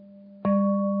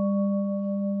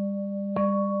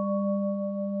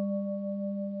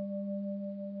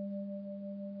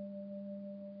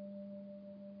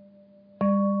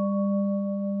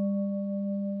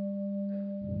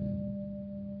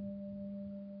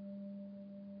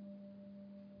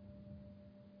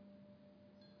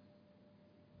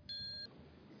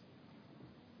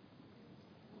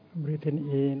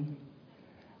Breathing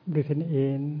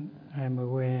in, I'm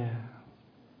aware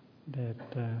that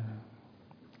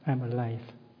I'm alive.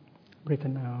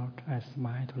 Breathing out, I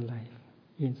smile to life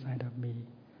inside of me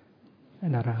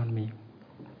and around me.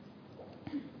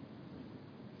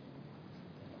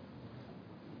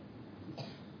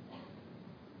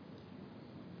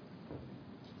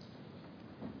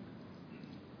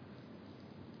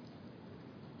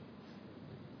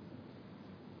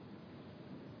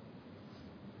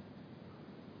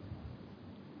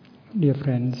 Dear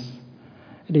friends,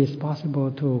 it is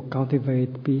possible to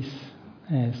cultivate peace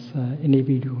as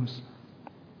individuals,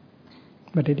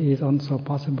 but it is also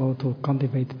possible to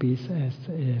cultivate peace as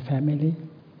a family,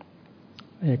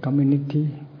 a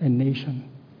community, a nation,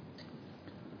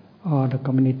 or the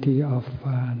community of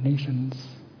nations.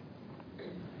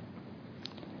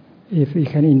 If we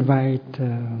can invite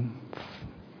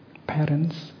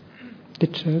parents,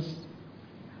 teachers,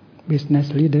 business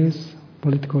leaders,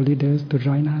 political leaders to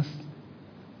join us,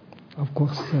 of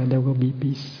course there will be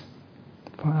peace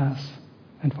for us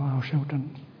and for our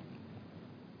children.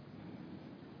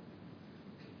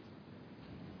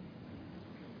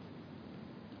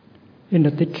 In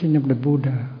the teaching of the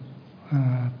Buddha,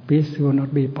 peace will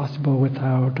not be possible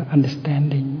without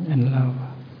understanding and love.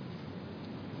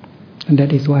 And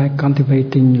that is why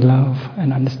cultivating love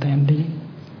and understanding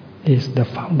is the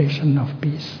foundation of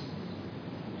peace.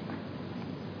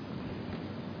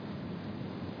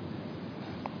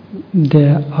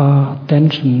 There are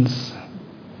tensions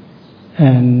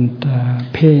and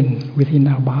pain within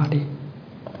our body.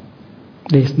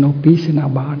 There is no peace in our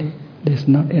body. There is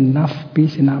not enough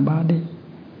peace in our body.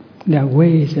 There are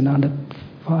ways in order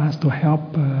for us to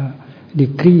help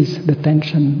decrease the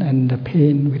tension and the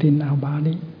pain within our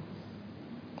body.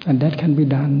 And that can be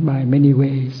done by many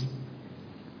ways,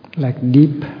 like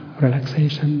deep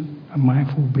relaxation,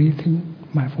 mindful breathing,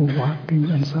 mindful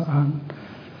walking, and so on.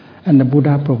 And the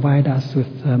Buddha provides us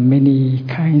with many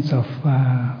kinds of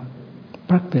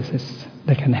practices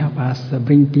that can help us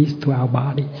bring peace to our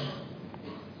body.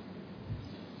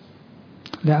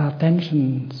 There are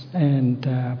tensions and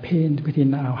pain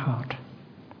within our heart.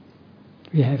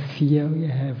 We have fear, we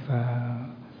have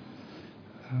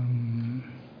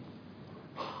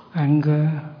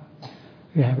anger,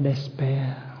 we have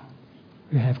despair,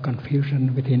 we have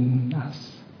confusion within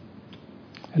us.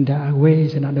 And there are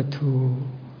ways in order to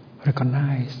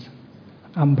recognize,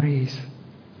 embrace,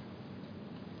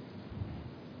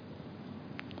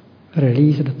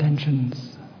 release the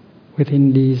tensions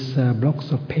within these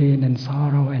blocks of pain and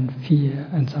sorrow and fear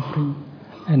and suffering,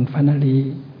 and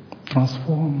finally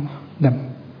transform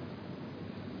them.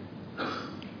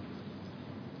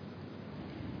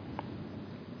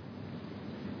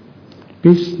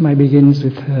 Peace might begin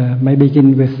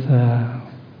with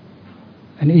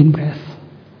an in-breath.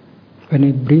 When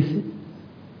we breathe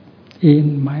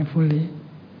in mindfully,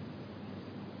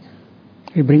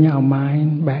 we bring our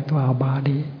mind back to our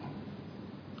body.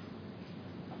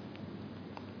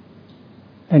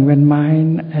 And when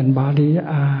mind and body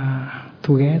are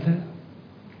together,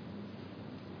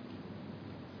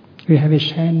 we have a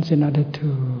chance in order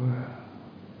to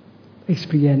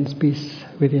experience peace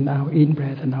within our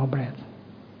in-breath and out-breath.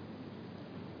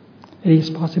 It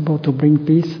is possible to bring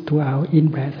peace to our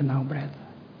in-breath and out-breath,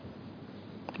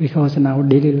 because in our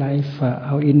daily life,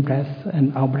 our in-breath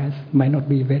and out-breath might not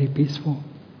be very peaceful.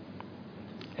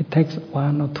 It takes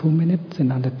 1 or 2 minutes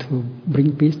in order to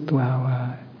bring peace to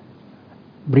our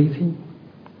breathing.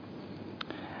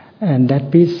 And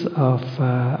that peace of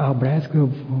our breath will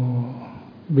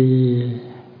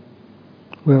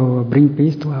bring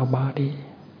peace to our body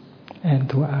and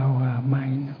to our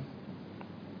mind.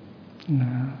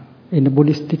 In the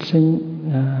Buddhist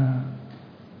teaching,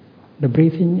 the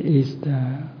breathing is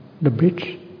the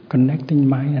bridge connecting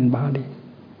mind and body.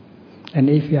 And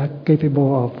if we are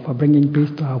capable of bringing peace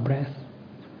to our breath,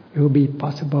 it will be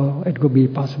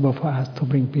possible for us to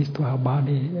bring peace to our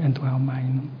body and to our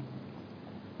mind.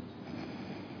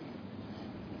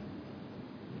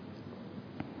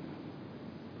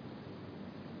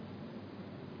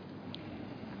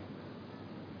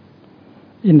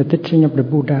 In the teaching of the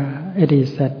Buddha, it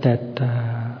is said that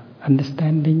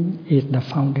understanding is the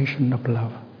foundation of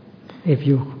love. If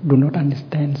you do not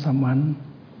understand someone,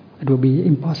 it will be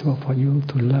impossible for you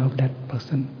to love that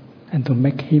person and to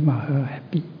make him or her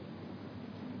happy.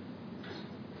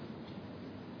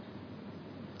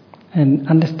 And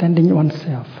understanding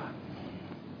oneself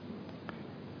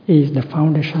is the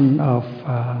foundation of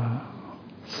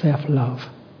self-love.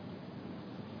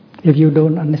 If you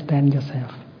don't understand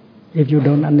yourself, if you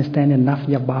don't understand enough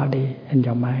your body and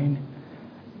your mind,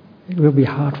 it will be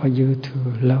hard for you to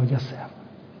love yourself.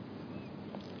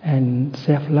 And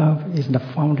self-love is the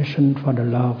foundation for the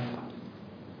love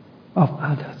of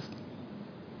others.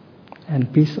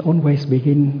 And peace always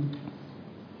begins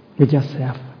with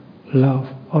yourself. Love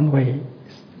always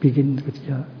begins with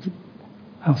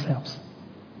ourselves.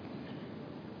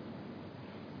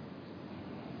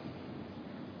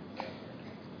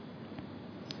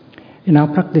 In our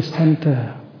practice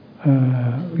center,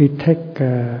 we take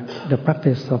the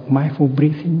practice of mindful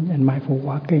breathing and mindful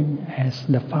walking as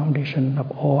the foundation of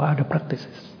all other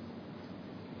practices.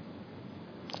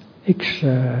 Each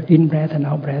in-breath and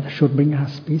out-breath should bring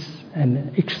us peace,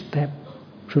 and each step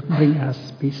should bring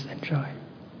us peace and joy.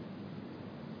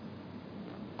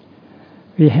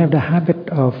 We have the habit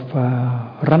of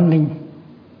running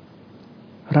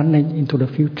into the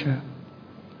future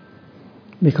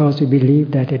because we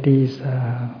believe that it is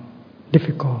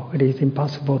difficult, it is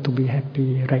impossible to be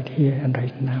happy right here and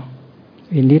right now.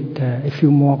 We need a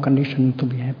few more conditions to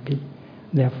be happy.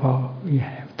 Therefore, we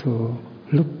have to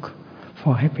look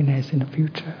for happiness in the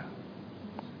future.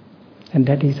 And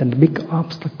that is a big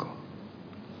obstacle.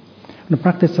 The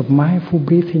practice of mindful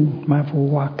breathing, mindful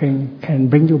walking can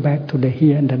bring you back to the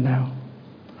here and the now.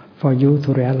 For you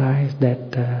to realize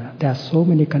that there are so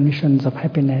many conditions of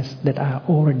happiness that are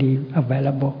already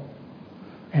available.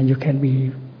 And you can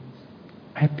be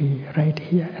happy right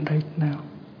here and right now.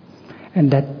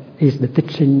 And that is the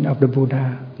teaching of the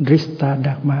Buddha, Drishta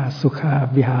Dharma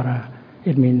Sukha Vihara.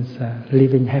 It means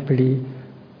living happily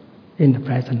in the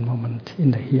present moment, in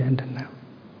the here and the now.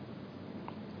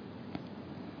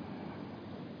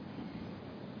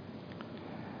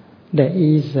 There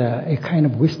is a kind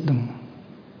of wisdom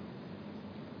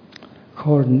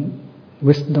called the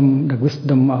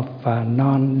wisdom of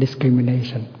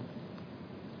non-discrimination.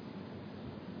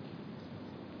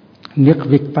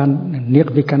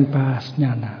 Nirvikalpa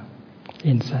Jnana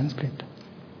in Sanskrit.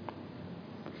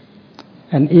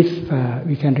 And if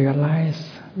we can realize,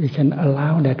 we can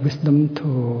allow that wisdom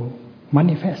to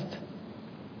manifest,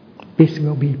 peace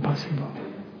will be possible.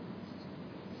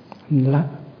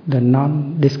 The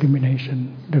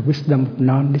non-discrimination, the wisdom of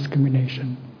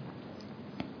non-discrimination.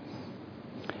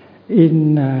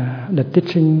 In the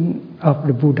teaching of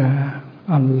the Buddha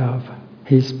on love,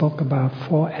 he spoke about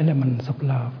 4 elements of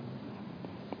love: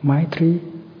 Maitri,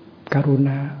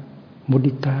 Karuna,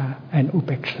 Mudita, and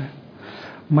Upeksha.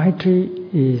 Maitri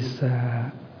is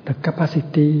the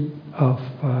capacity of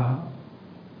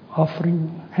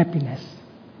offering happiness.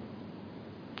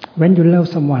 When you love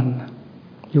someone,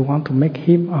 you want to make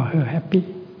him or her happy.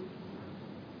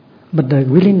 But the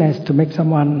willingness to make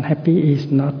someone happy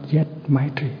is not yet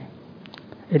Maitri.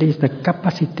 It is the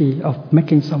capacity of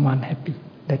making someone happy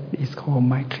that is called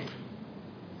Maitri.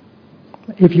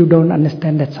 If you don't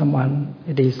understand that someone,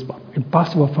 it is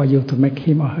impossible for you to make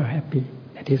him or her happy.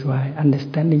 That is why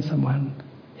understanding someone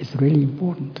is really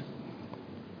important.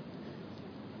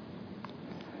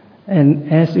 And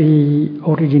as we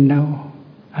already know,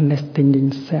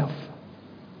 understanding self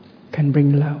can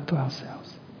bring love to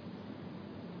ourselves.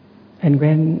 And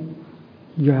when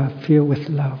you are filled with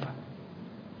love,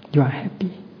 you are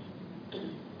happy.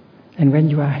 And when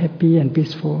you are happy and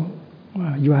peaceful,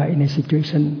 you are in a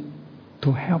situation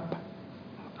to help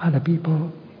other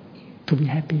people to be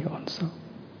happy also.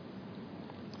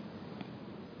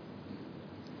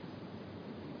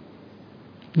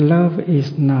 Love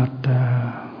is not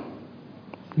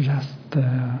just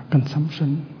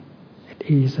consumption, it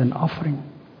is an offering.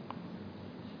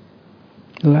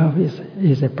 Love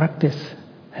is a practice,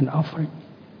 an offering.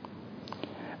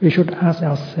 We should ask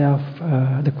ourselves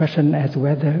the question as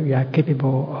whether we are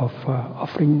capable of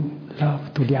offering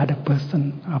love to the other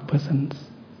person or persons.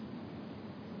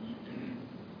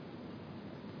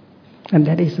 And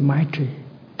that is Maitri,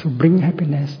 to bring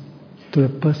happiness to the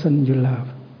person you love.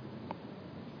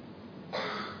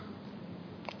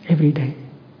 Every day,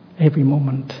 every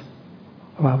moment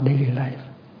of our daily life.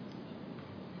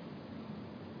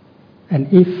 And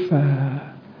if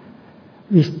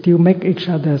we still make each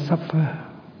other suffer,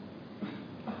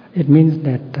 it means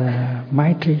that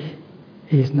Maitri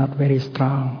is not very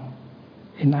strong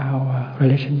in our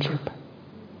relationship.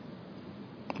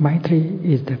 Maitri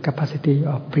is the capacity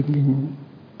of bringing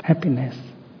happiness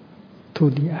to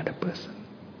the other person.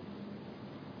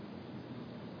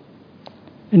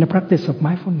 In the practice of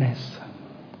mindfulness,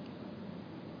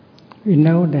 we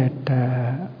know that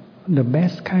the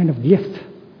best kind of gift,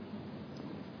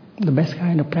 the best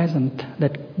kind of present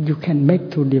that you can make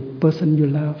to the person you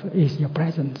love is your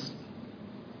presence.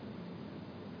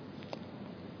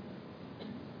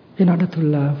 In order to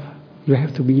love, you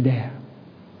have to be there.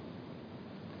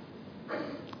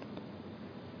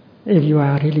 If you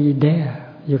are really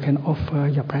there, you can offer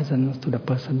your presence to the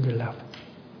person you love.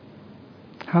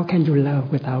 How can you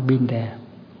love without being there?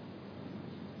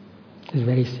 It's a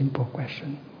very simple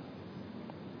question.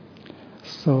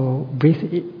 So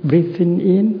breathing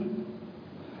in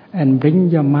and bring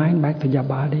your mind back to your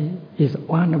body is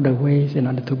one of the ways in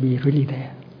order to be really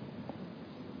there.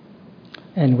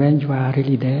 And when you are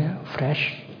really there,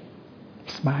 fresh,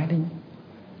 smiling,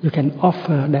 you can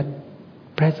offer that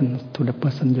presence to the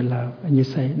person you love. And you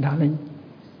say, darling,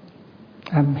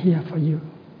 I'm here for you.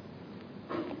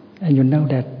 And you know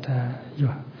that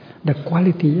the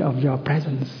quality of your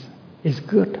presence is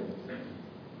good.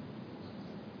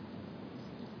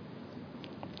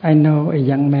 I know a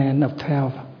young man of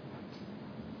 12,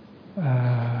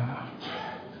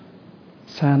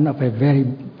 son of a very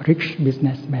rich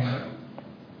businessman.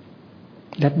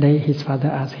 That day his father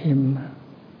asked him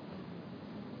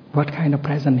what kind of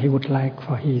present he would like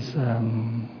for his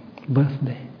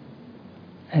birthday.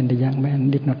 And the young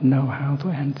man did not know how to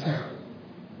answer.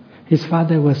 His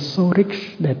father was so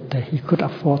rich that he could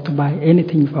afford to buy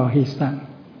anything for his son.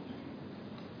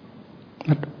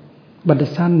 But the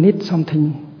son needs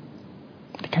something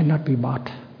that cannot be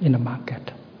bought in the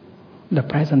market. The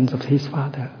presence of his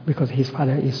father, because his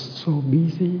father is so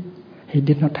busy, he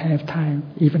did not have time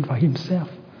even for himself,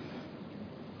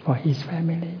 for his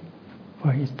family,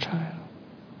 for his child.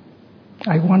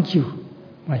 I want you,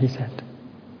 he said.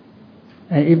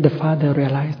 And if the father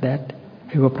realized that,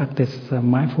 he will practice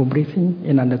mindful breathing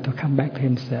in order to come back to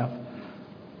himself,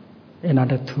 in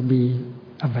order to be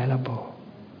available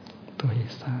to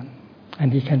his son.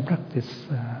 And he can practice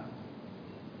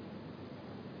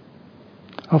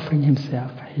offering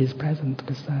himself, his presence to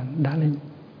the son. Darling,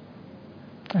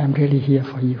 I'm really here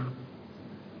for you.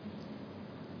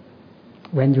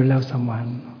 When you love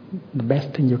someone, the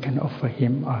best thing you can offer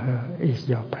him or her is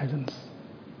your presence.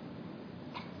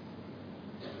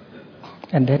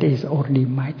 And that is only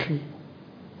Maitri.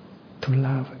 To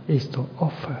love is to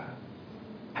offer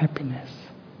happiness.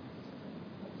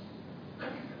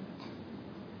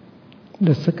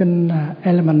 The second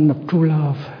element of true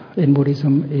love in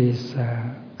Buddhism is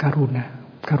karuna.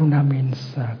 Karuna means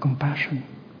compassion.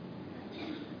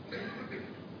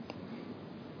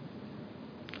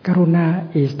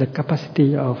 Karuna is the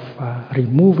capacity of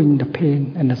removing the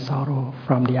pain and the sorrow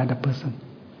from the other person.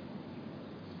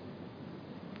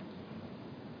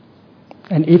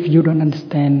 And if you do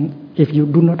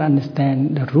not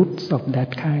understand the roots of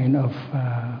that kind of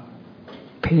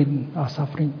pain or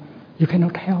suffering, you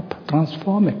cannot help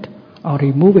transform it or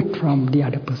remove it from the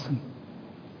other person.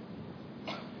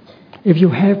 If you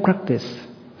have practice,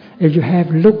 if you have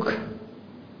look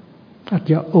at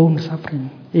your own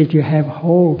suffering, if you have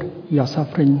hold your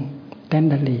suffering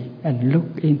tenderly and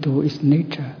look into its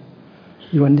nature,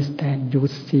 you understand, you will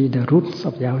see the roots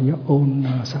of your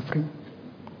own suffering.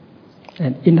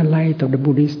 And in the light of the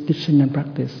Buddhist teaching and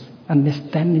practice,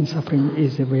 understanding suffering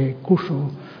is very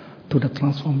crucial to the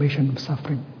transformation of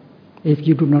suffering. If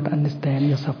you do not understand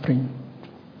your suffering,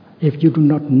 if you do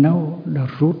not know the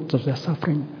roots of your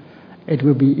suffering, it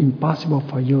will be impossible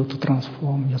for you to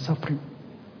transform your suffering.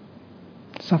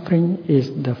 Suffering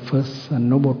is the first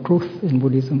noble truth in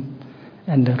Buddhism,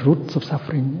 and the roots of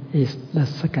suffering is the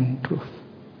second truth.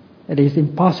 It is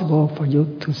impossible for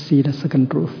you to see the second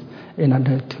truth in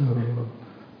order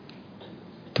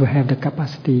to have the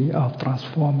capacity of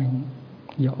transforming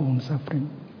your own suffering.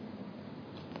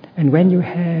 And when you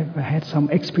have had some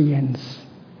experience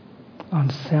on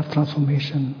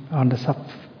self-transformation, on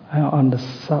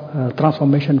the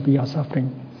transformation of your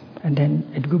suffering, and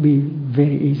then it will be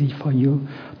very easy for you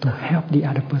to help the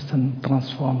other person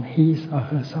transform his or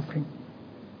her suffering.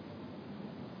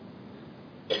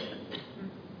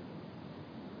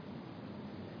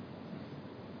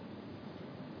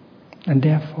 And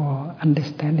therefore,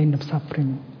 understanding of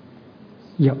suffering,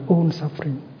 your own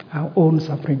suffering, our own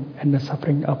suffering, and the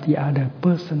suffering of the other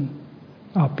person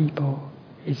or people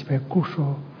is very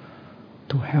crucial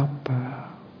to help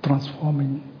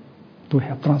transform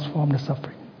the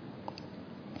suffering.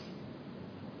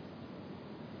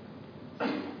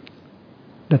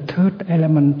 The third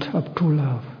element of true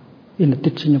love in the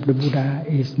teaching of the Buddha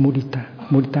is mudita.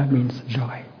 Mudita means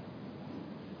joy.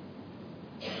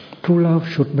 True love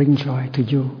should bring joy to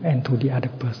you and to the other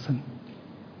person.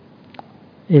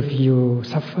 If you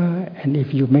suffer and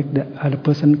if you make the other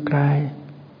person cry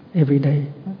every day,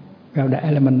 well, the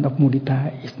element of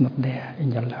mudita is not there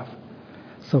in your love.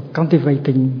 So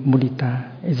cultivating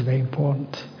mudita is very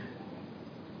important.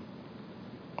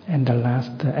 And the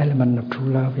last element of true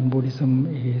love in Buddhism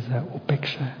is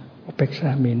upeksha.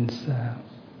 Upeksha means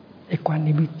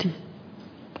equanimity.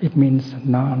 It means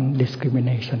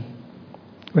non-discrimination.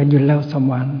 When you love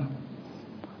someone,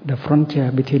 the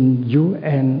frontier between you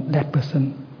and that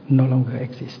person no longer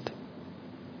exists.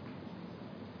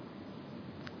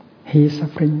 His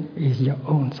suffering is your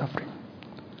own suffering.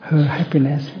 Her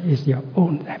happiness is your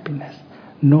own happiness.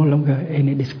 No longer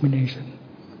any discrimination.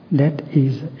 That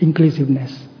is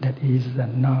inclusiveness. That is the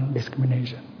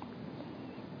non-discrimination.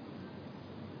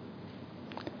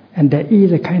 And there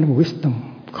is a kind of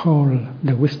wisdom called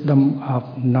the wisdom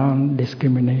of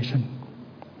non-discrimination.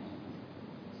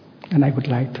 And I would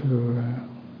like to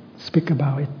speak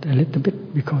about it a little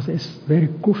bit because it's very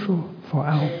crucial for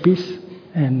our peace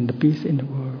and the peace in the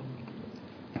world.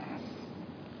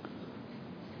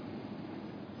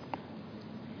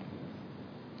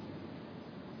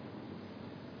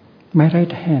 My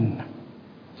right hand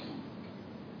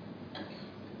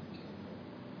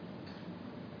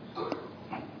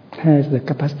has the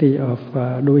capacity of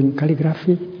doing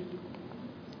calligraphy.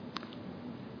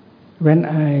 When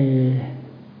I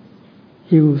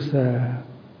use the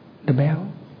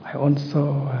bell, I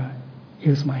also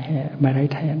use my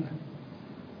right hand.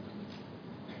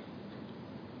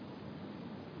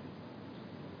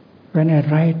 When I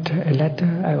write a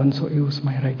letter, I also use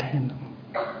my right hand.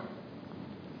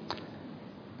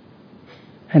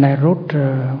 And I wrote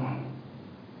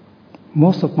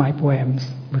most of my poems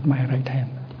with my right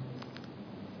hand.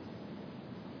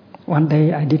 One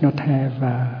day I did not have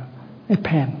a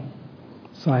pen,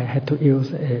 so I had to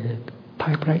use a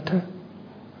typewriter.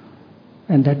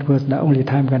 And that was the only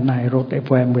time when I wrote a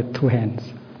poem with two hands.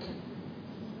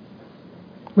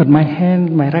 But my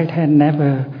right hand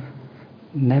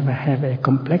never have a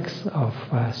complex of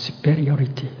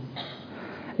superiority.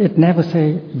 It never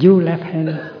say, you left hand,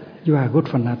 you are good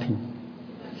for nothing.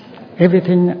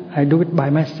 Everything I do it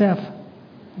by myself.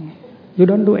 You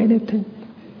don't do anything.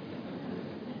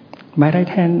 My right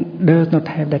hand does not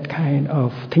have that kind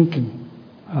of thinking,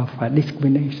 of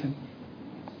discrimination.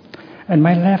 And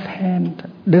my left hand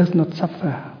does not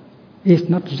suffer. It's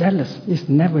not jealous. It's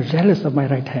never jealous of my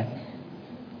right hand.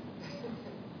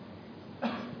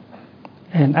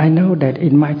 And I know that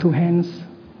in my two hands,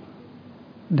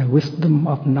 the wisdom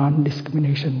of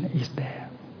non-discrimination is there.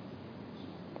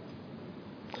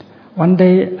 One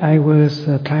day I was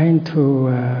trying to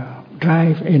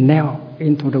drive a nail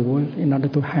into the wood in order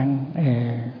to hang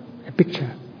a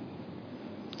picture.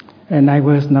 And I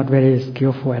was not very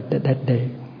skillful at that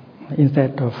day.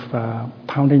 Instead of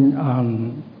pounding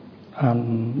on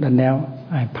the nail,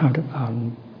 I pounded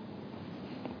on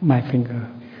my finger.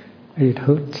 It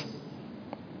hurt.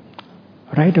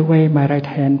 Right away, my right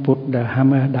hand put the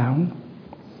hammer down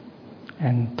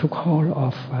and took hold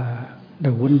of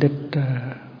the wounded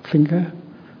finger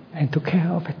and took care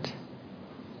of it.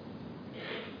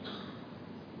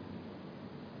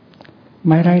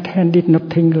 My right hand did not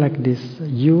think like this.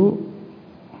 You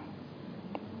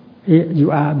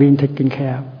are being taken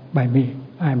care of by me.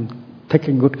 I'm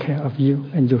taking good care of you,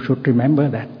 and you should remember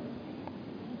that.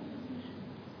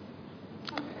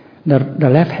 The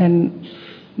left hand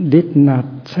did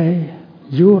not say,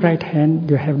 you right hand,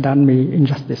 you have done me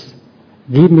injustice.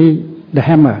 Give me the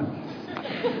hammer.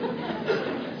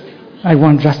 I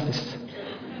want justice.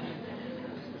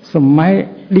 So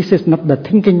this is not the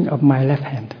thinking of my left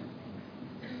hand.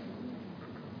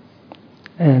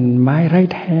 And my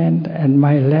right hand and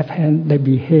my left hand, they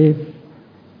behave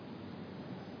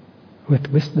with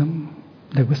wisdom,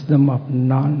 the wisdom of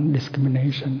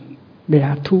non-discrimination. They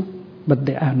are two, but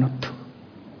they are not two.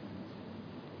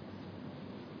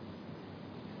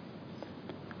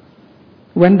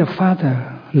 When the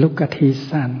father looks at his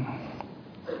son,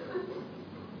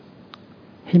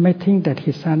 he may think that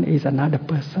his son is another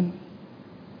person.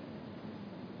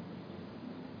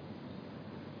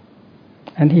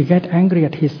 And he gets angry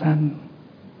at his son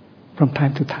from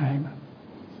time to time.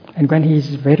 And when he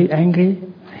is very angry,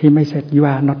 he may say, you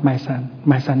are not my son.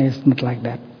 My son is not like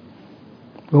that.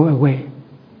 Go away.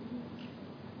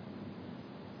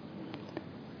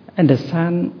 And the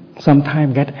son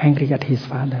sometimes gets angry at his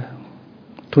father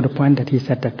to the point that he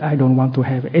said that I don't want to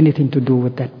have anything to do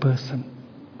with that person.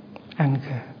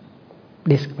 Anger,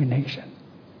 discrimination.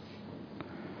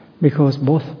 Because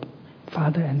both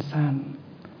father and son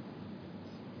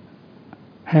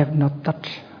have not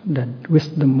touched the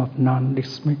wisdom of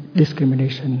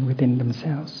non-discrimination within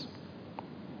themselves.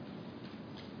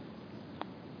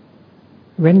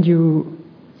 When you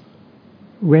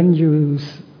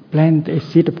plant a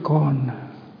seed of corn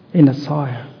in the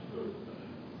soil,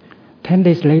 10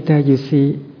 days later you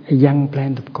see a young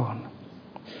plant of corn.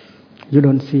 You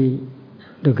don't see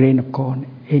the grain of corn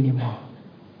anymore.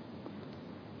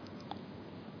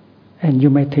 And you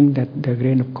may think that the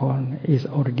grain of corn is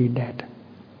already dead.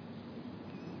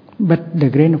 But the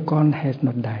grain of corn has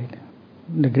not died.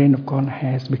 The grain of corn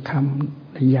has become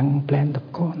a young plant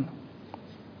of corn.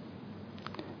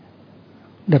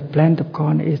 The plant of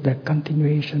corn is the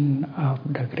continuation of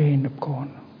the grain of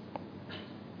corn.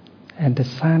 And the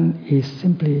son is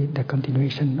simply the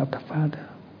continuation of the father.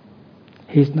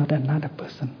 He is not another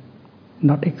person,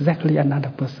 not exactly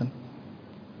another person.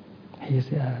 He is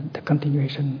the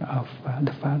continuation of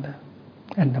the father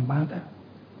and the mother.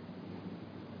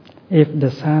 If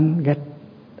the son gets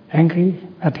angry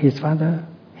at his father,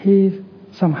 he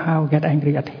somehow gets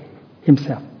angry at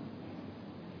himself.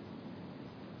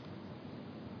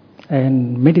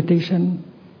 And meditation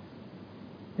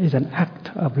is an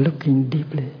act of looking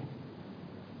deeply.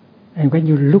 And when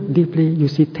you look deeply, you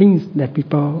see things that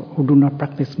people who do not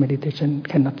practice meditation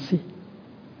cannot see.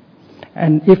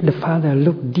 And if the father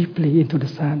looks deeply into the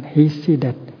son, he sees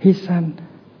that his son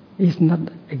is not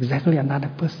exactly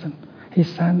another person. His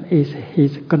son is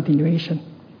his continuation.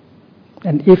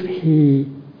 And if he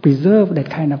preserves that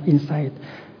kind of insight,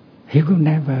 he will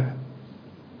never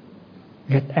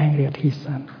get angry at his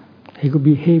son. He will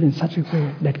behave in such a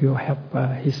way that will help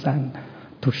his son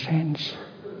to change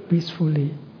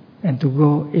peacefully and to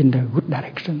go in the good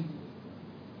direction.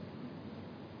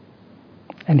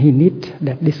 And he needs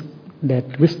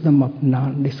that wisdom of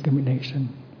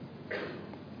non-discrimination.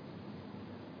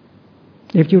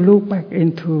 If you look back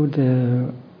into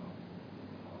the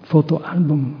photo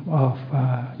album of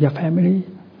your family,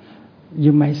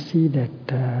 you might see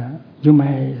that you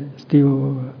might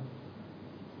still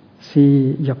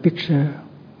see your picture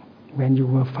when you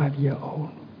were 5 years old.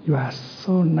 You are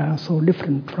now so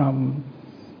different from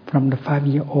the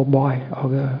 5-year-old boy or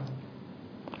girl.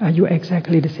 Are you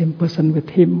exactly the same person with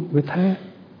him, with her?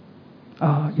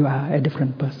 Or you are a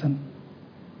different person?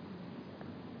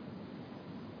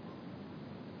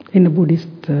 In the Buddhist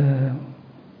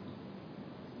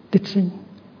teaching,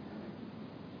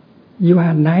 you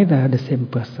are neither the same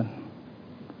person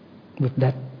with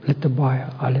that little boy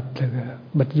or little girl,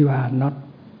 but you are not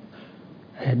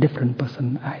a different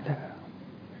person either.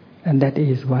 And that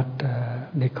is what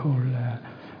they call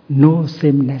no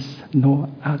sameness,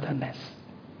 no otherness.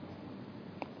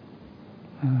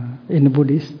 In the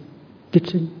Buddhist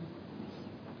teaching,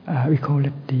 we call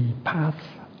it the path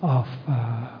of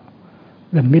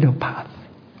the middle path.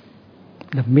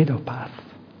 The middle path.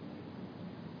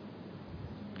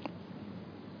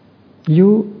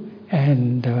 You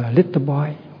and the little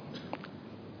boy,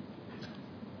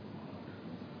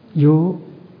 you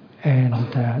and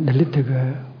the little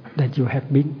girl that you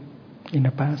have been in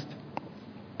the past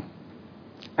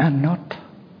are not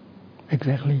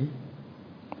exactly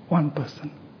one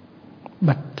person,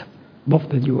 but both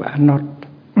of you are not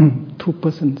two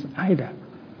persons either.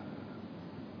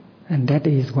 And that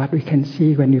is what we can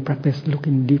see when you practice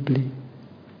looking deeply,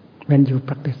 when you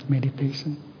practice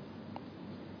meditation.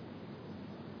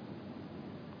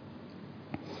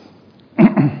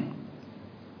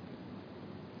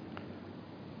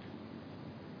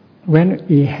 When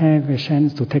we have a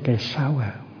chance to take a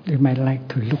shower, we might like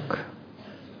to look.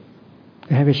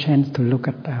 We have a chance to look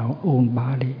at our own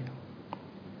body.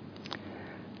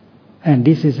 And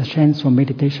this is a chance for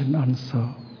meditation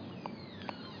also.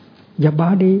 Your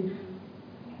body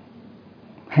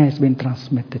has been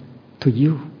transmitted to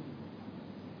you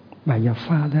by your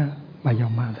father, by your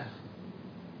mother.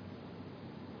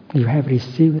 You have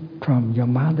received it from your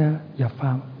mother, your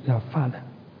father.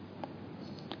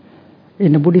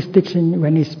 In the Buddhist teaching,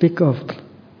 when we speak of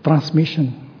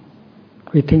transmission,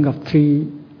 we think of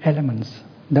three elements.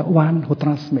 The one who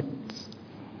transmits,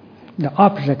 the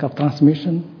object of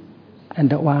transmission, and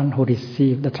the one who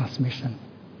receives the transmission.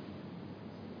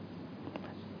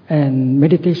 And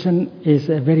meditation is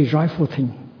a very joyful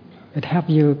thing. It helps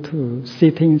you to see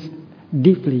things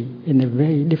deeply in a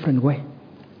very different way.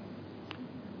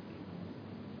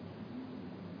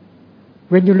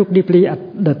 When you look deeply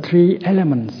at the three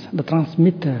elements, the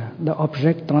transmitter, the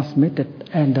object transmitted,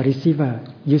 and the receiver,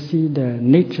 you see the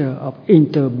nature of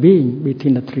interbeing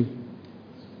between the three.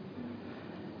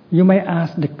 You may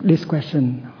ask this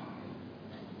question: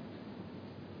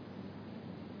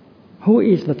 who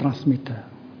is the transmitter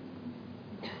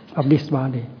of this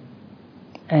body?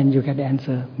 And you get the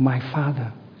answer: my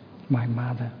father, my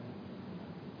mother.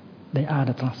 They are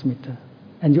the transmitter.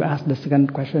 And you ask the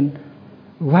second question: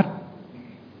 what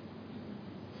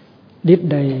did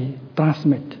they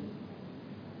transmit?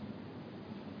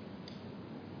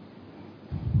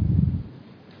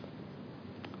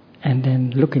 And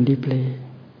then looking deeply,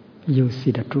 you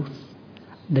see the truth.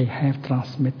 They have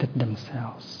transmitted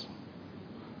themselves.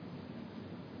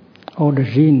 All the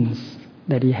genes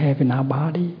that we have in our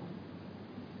body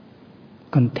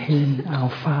contain our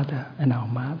father and our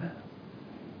mother.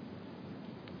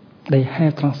 They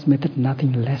have transmitted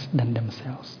nothing less than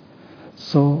themselves.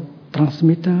 So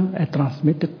transmitter and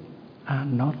transmitted are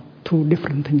not two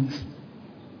different things.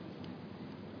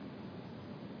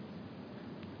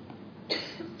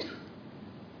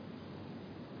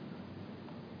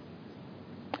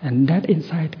 And that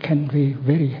insight can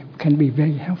be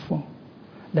very helpful.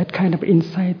 That kind of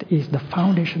insight is the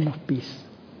foundation of peace.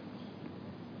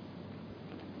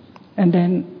 And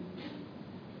then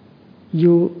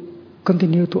you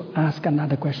continue to ask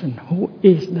another question. Who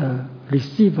is the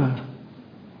receiver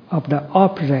of the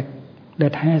object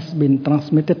that has been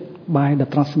transmitted by the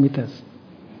transmitters?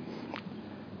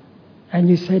 And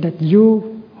you say that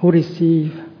you who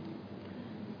receive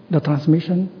the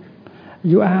transmission,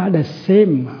 you are the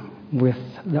same with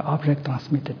the object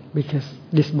transmitted, because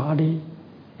this body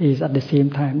is at the same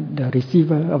time the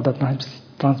receiver of the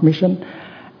transmission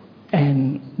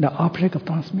and the object of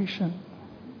transmission.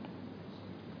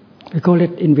 We call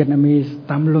it in Vietnamese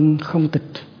tam luân không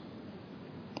tịch,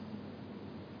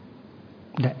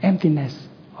 the emptiness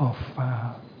of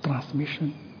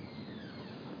transmission.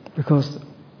 Because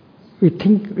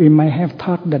we might have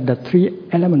thought that the three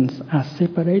elements are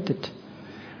separated.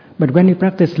 But when we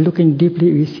practice looking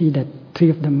deeply, we see that three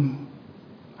of them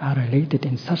are related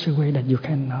in such a way that you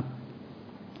cannot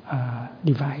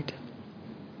divide.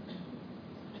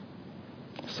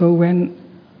 So when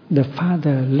the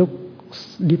father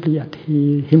looks deeply at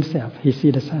himself, he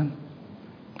sees the son.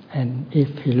 And if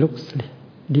he looks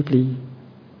deeply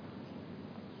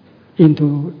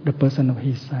into the person of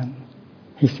his son,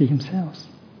 he sees himself.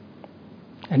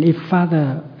 And if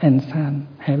father and son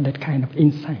have that kind of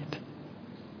insight,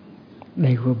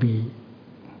 they will be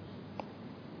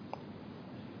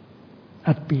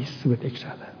at peace with each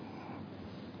other.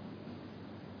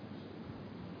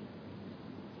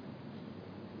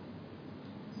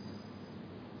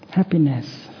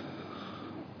 Happiness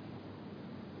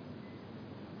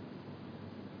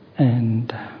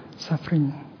and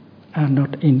suffering are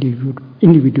not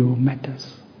individual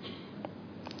matters.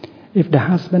 If the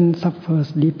husband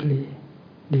suffers deeply,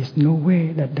 there is no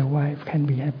way that the wife can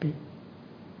be happy.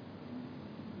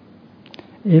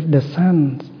 If the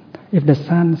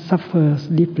son suffers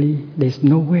deeply, there is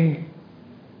no way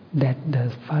that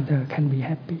the father can be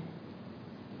happy.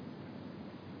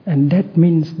 And that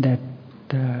means that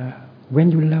when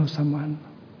you love someone,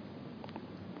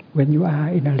 when you are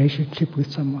in a relationship with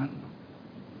someone,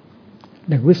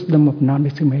 the wisdom of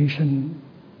non-discrimination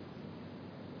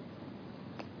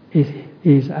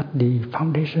is at the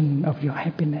foundation of your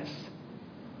happiness.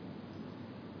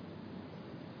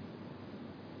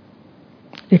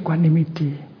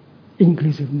 Equanimity,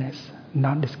 inclusiveness,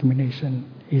 non-discrimination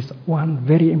is one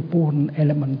very important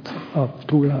element of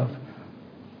true love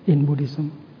in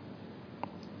Buddhism.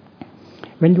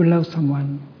 When you love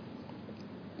someone,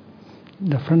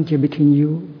 the frontier between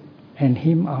you and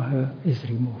him or her is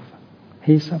removed.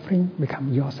 His suffering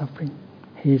becomes your suffering.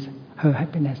 Her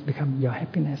happiness becomes your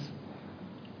happiness.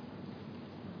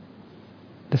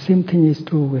 The same thing is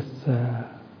true with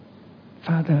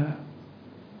father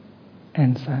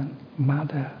and son,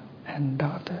 mother and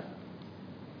daughter.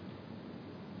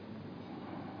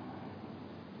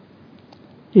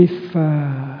 If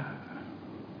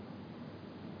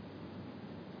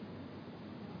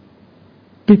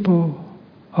people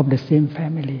of the same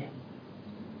family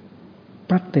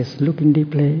practice looking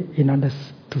deeply in order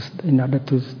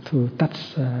to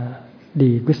touch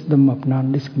the wisdom of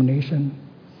non-discrimination,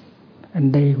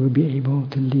 and they will be able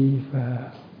to live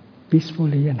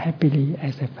peacefully and happily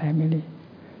as a family.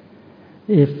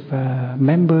 If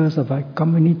members of a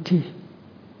community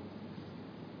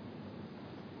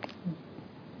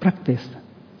practice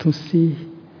to see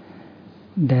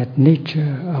that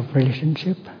nature of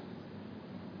relationship,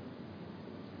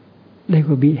 they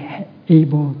will be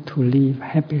able to live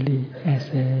happily as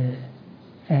a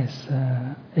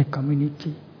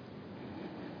community.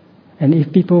 And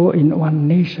if people in one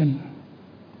nation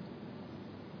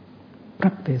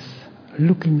practice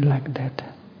looking like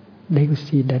that, they will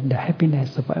see that the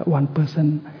happiness of one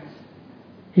person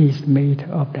is made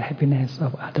of the happiness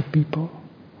of other people,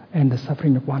 and the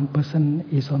suffering of one person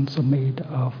is also made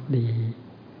of the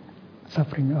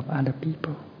suffering of other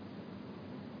people.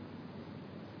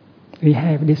 We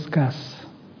have discussed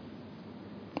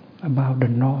about the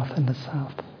North and the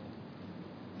South,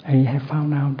 and we have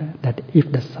found out that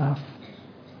if the South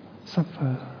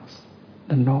suffers,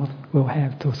 the North will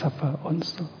have to suffer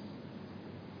also.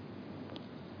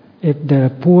 If the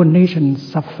poor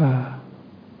nations suffer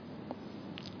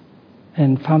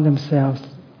and found themselves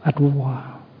at war,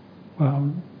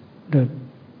 well, the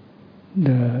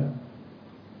the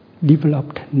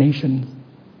developed nations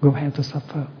will have to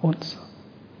suffer also.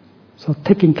 So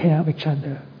taking care of each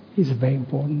other is very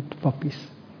important for peace.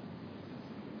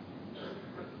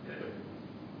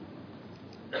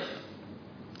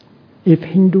 If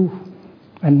Hindu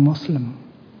and Muslim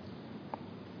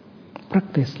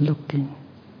practice looking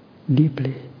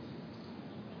deeply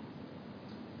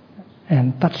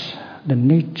and touch the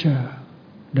nature,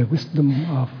 the wisdom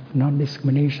of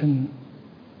non-discrimination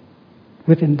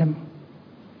within them,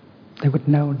 they would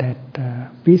know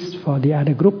that peace for the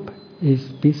other group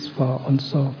is peace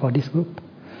also for this group.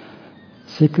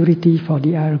 Security for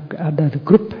the other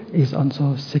group is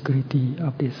also security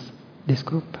of this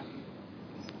group.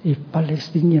 If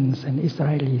Palestinians and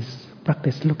Israelis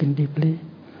practice looking deeply,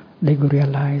 they will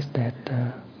realize that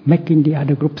making the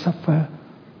other group suffer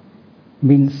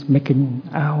means making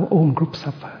our own group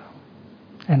suffer,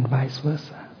 and vice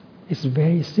versa. It's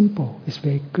very simple, it's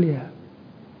very clear.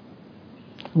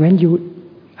 When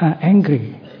you are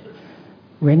angry,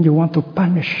 when you want to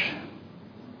punish,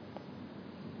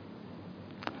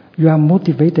 you are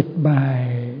motivated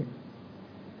by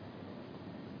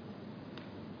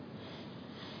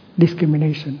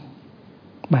discrimination,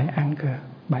 by anger,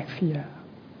 by fear.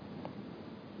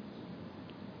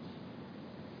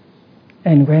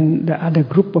 And when the other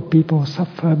group of people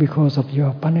suffer because of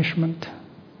your punishment,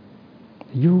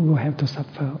 you will have to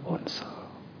suffer also.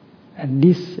 And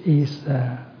this is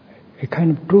a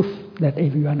kind of truth that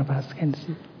every one of us can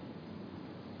see.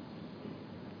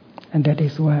 And that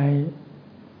is why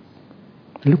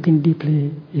looking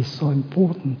deeply is so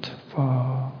important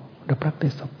for the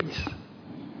practice of peace.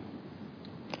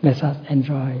 Let us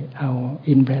enjoy our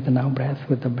in-breath and out-breath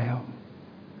with the bell.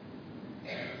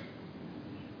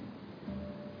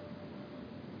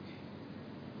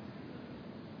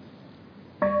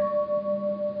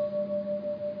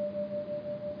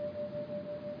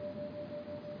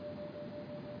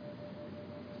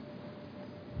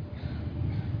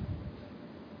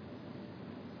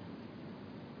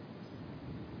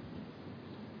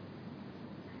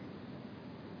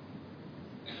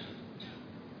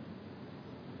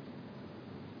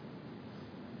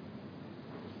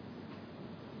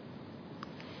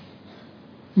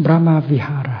 Brahma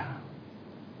Vihara,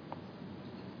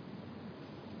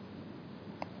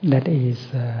 that is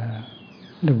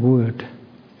the word,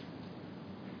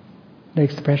 the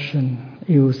expression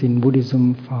used in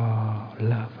Buddhism for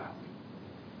love,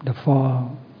 the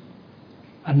four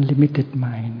unlimited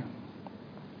mind: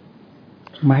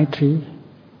 Maitri,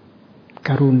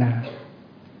 Karuna,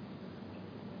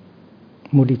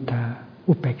 Mudita,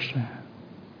 Upeksha,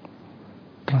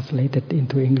 translated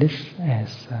into English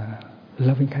as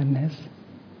loving kindness,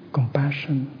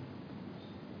 compassion,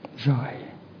 joy,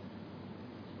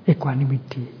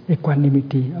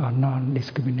 equanimity or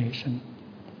non-discrimination.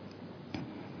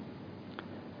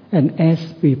 And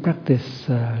as we practice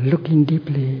looking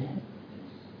deeply,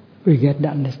 we get the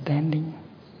understanding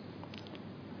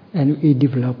and we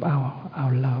develop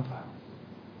our love.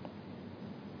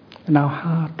 And our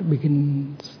heart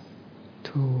begins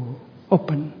to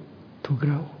open, to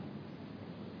grow.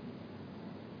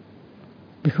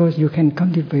 Because you can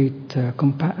cultivate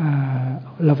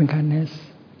loving kindness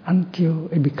until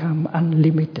it becomes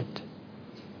unlimited.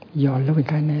 Your loving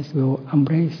kindness will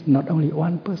embrace not only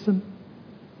one person,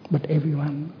 but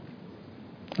everyone.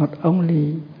 Not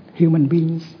only human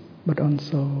beings, but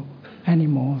also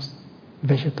animals,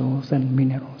 vegetables, and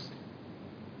minerals.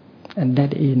 And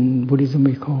that in Buddhism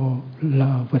we call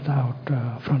love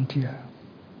without frontier,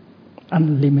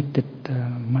 unlimited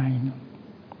mind.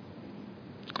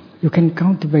 You can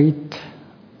cultivate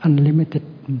unlimited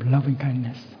loving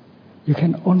kindness. You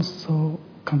can also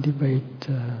cultivate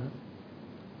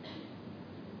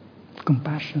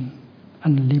compassion,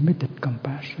 unlimited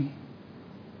compassion.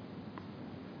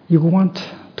 You want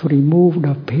to remove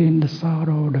the pain, the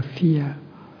sorrow, the fear,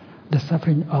 the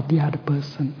suffering of the other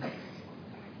person.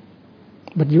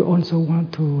 But you also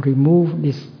want to remove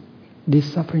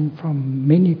this suffering from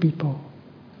many people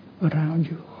around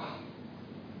you.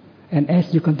 And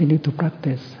as you continue to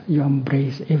practice, you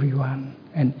embrace everyone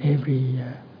and every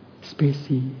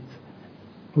species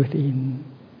within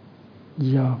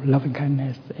your loving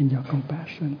kindness and your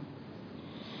compassion.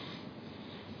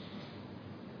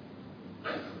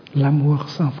 L'amour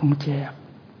sans frontières,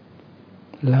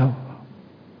 love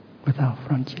without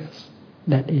frontiers.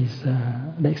 That is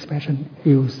the expression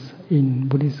used in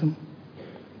Buddhism.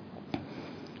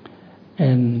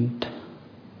 And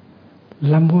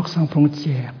l'amour sans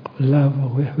frontières,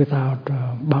 love without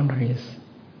boundaries,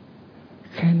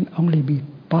 can only be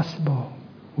possible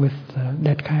with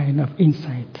that kind of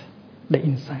insight, the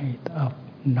insight of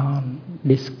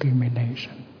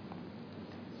non-discrimination.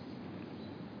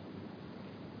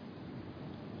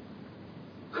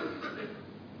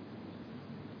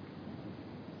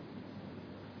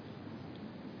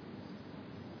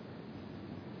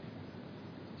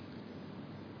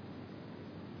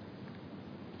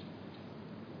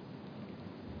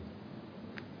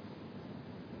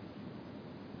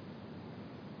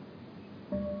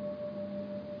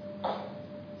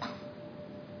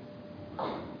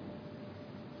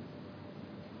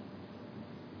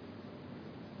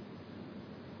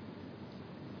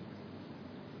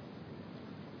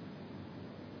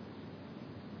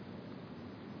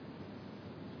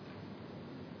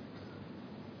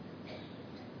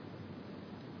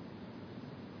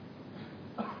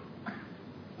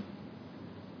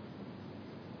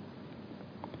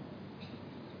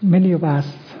 Many of us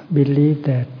believe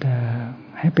that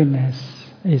happiness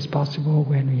is possible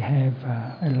when we have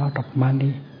a lot of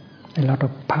money, a lot of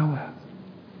power,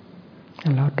 a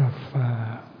lot of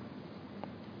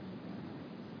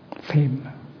fame.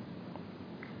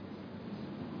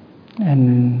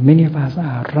 And many of us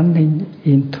are running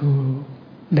into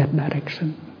that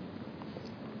direction.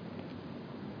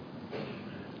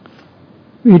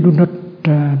 We do not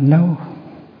know,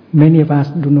 many of us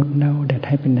do not know that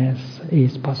happiness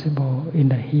is possible in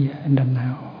the here and the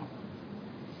now.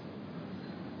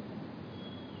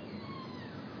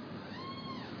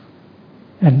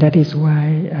 And that is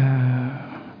why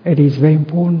it is very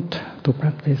important to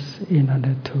practice in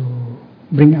order to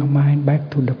bring our mind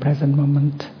back to the present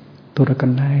moment, to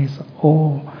recognize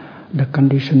all the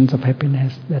conditions of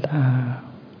happiness that are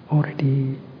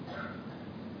already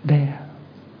there.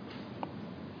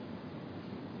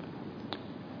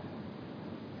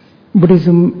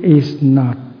 Buddhism is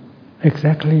not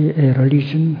exactly a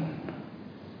religion.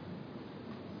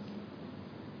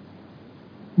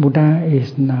 The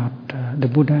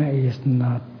Buddha is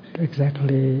not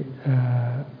exactly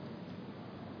an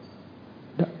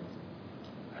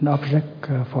object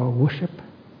for worship.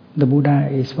 The Buddha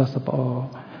is first of all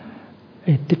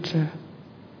a teacher.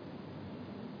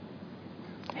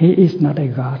 He is not a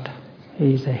god.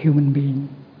 He is a human being,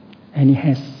 and he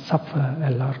has suffered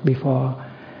a lot before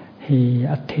he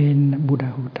attained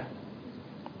Buddhahood.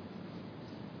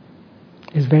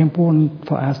 It's very important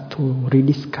for us to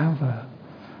rediscover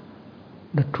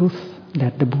the truth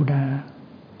that the Buddha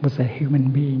was a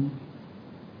human being.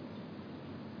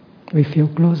 We feel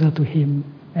closer to him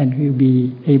and we'll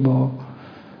be able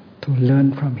to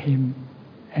learn from him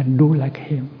and do like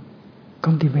him,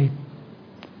 cultivate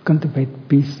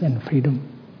peace and freedom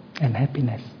and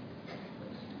happiness.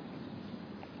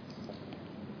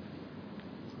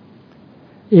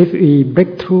 If we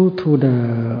break through to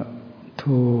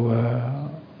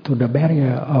the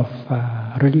barrier of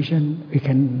religion, we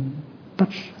can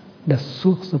touch the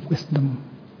source of wisdom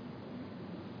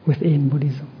within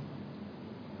Buddhism.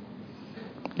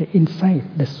 The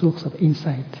insight, the source of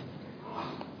insight.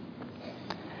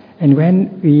 And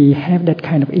when we have that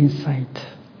kind of insight,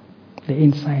 the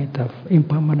insight of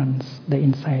impermanence, the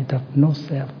insight of no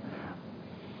self,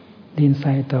 the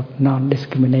insight of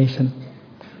non-discrimination,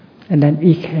 and then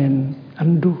we can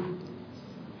undo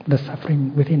the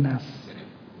suffering within us.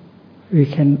 We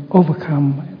can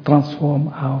overcome, transform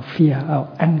our fear,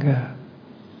 our anger,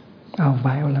 our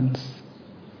violence.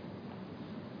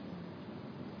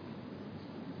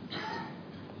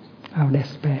 Our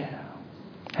despair,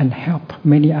 and help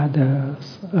many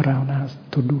others around us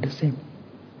to do the same.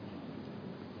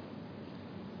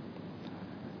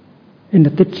 In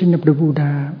the teaching of the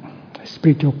Buddha,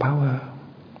 spiritual power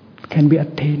can be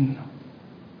attained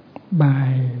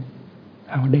by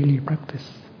our daily practice.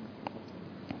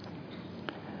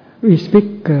 We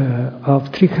speak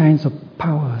of three kinds of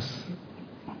powers.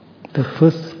 The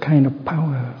first kind of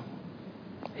power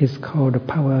is called the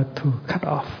power to cut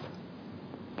off.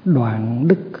 Đoạn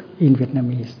đức in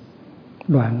Vietnamese.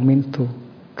 Đoạn means to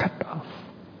cut off.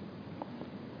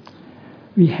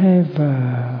 We have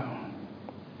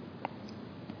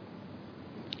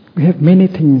many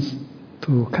things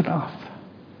to cut off.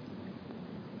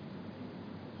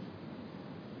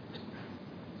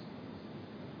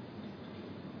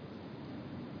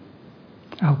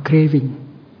 Our craving,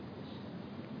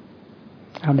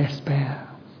 our despair,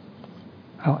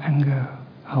 our anger,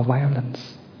 our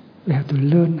violence. We have to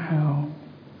learn how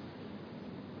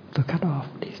to cut off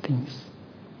these things.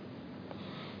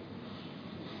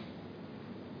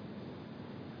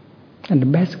 And the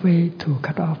best way to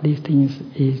cut off these things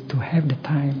is to have the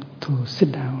time to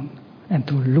sit down and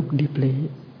to look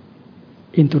deeply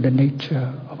into the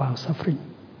nature of our suffering,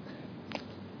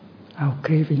 our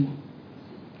craving,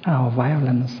 our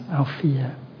violence, our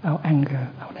fear, our anger,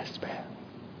 our despair.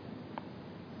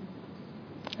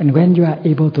 And when you are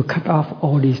able to cut off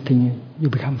all these things, you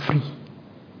become free.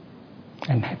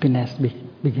 And happiness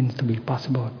begins to be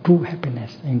possible. True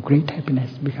happiness and great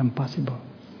happiness become possible.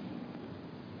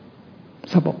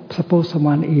 Suppose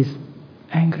someone is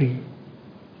angry,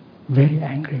 very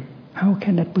angry. How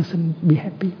can that person be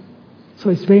happy? So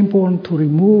it's very important to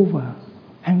remove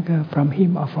anger from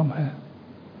him or from her.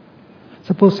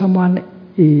 Suppose someone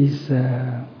is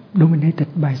dominated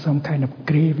by some kind of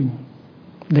craving,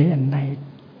 day and night,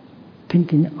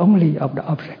 thinking only of the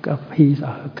object of his or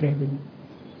her craving.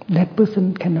 That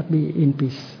person cannot be in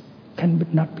peace,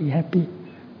 cannot be happy.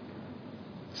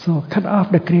 So cut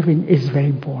off the craving is very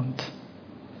important.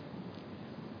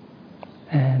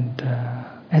 And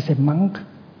as a monk,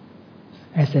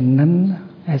 as a nun,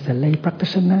 as a lay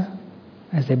practitioner,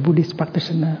 as a Buddhist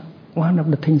practitioner, one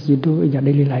of the things you do in your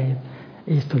daily life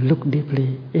is to look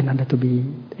deeply in order to be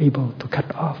able to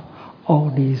cut off all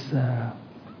these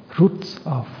roots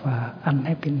of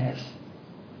unhappiness.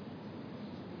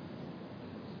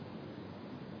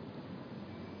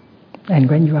 And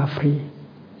when you are free,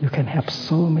 you can help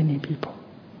so many people.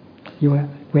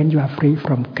 When you are free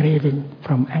from craving,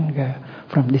 from anger,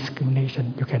 from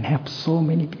discrimination, you can help so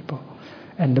many people.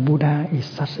 And the Buddha is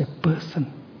such a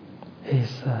person. He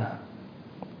is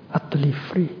utterly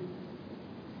free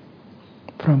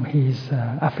from his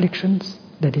afflictions.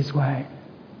 That is why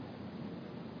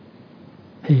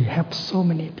he helps so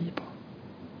many people.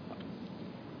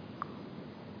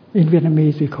 In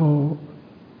Vietnamese, we call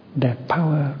that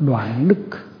power Doan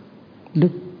Đức.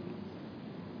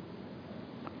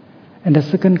 And the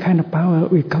second kind of power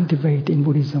we cultivate in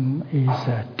Buddhism is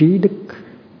Trí Đức.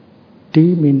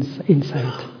 Trí means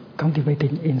insight,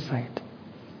 cultivating insight.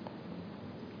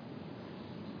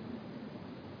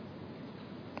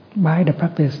 By the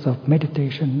practice of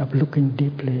meditation, of looking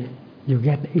deeply, you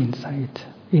get insight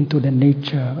into the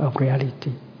nature of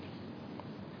reality.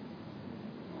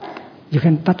 You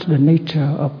can touch the nature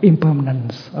of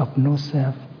impermanence, of no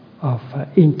self, of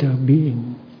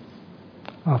interbeing,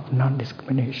 of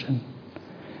non-discrimination.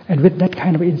 And with that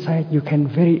kind of insight, you can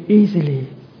very easily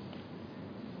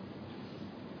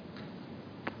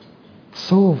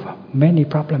solve many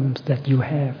problems that you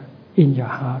have in your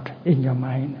heart, in your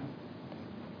mind.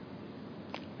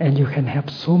 And you can help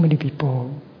so many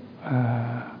people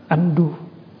undo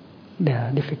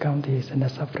their difficulties and their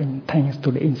suffering thanks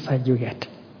to the insight you get.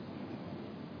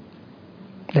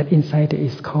 That insight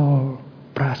is called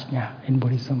prajna in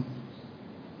Buddhism.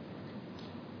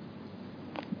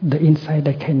 The insight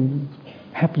that can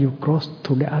help you cross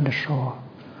to the other shore,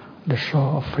 the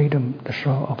shore of freedom, the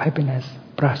shore of happiness.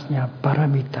 Prajna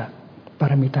paramita.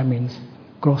 Paramita means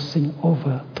crossing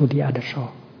over to the other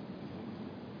shore.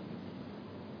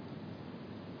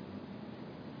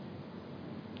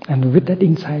 And with that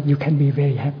insight, you can be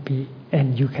very happy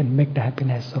and you can make the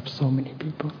happiness of so many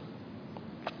people.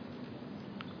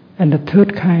 And the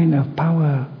third kind of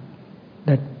power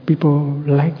that people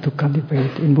like to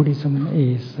cultivate in Buddhism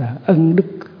is Ân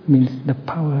Đức, means the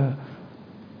power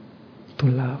to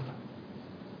love,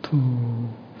 to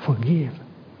forgive,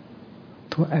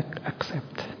 to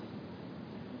accept.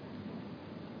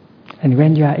 And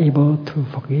when you are able to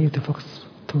forgive,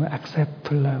 to accept,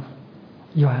 to love,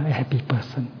 you are a happy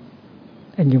person.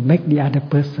 And you make the other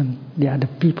person, the other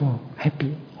people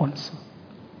happy also.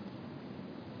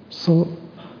 So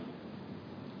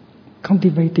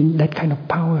cultivating that kind of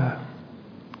power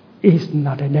is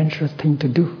not a dangerous thing to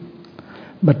do.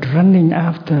 But running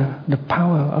after the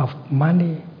power of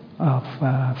money, of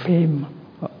fame,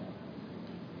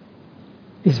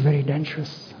 is very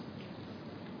dangerous.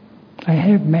 we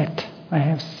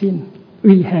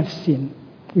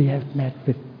have met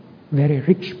with very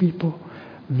rich people,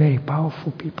 very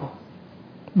powerful people,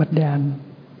 but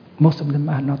most of them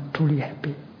are not truly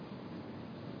happy.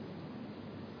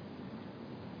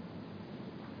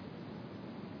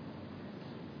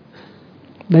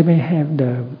 They may have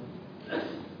the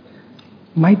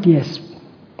mightiest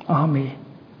army,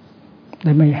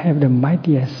 they may have the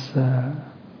mightiest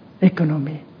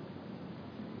economy,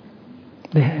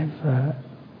 they have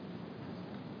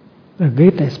the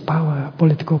greatest power,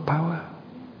 political power,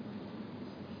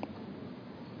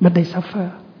 but they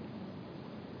suffer.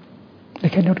 They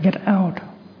cannot get out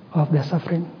of their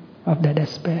suffering, of their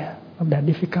despair, of their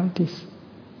difficulties.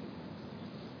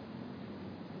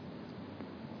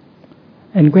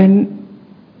 And when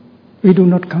we do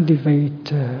not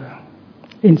cultivate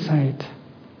insight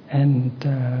and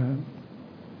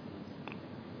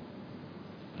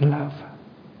love,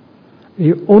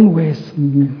 we always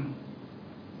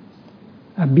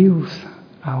abuse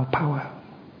our power.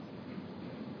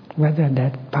 whether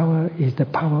that power is the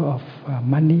power of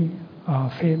money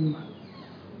or fame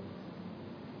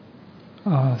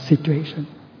or situation.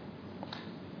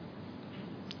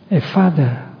 A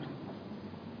father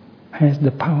has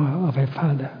the power of a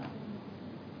father.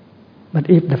 But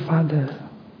if the father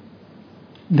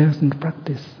doesn't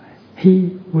practice,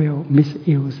 he will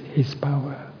misuse his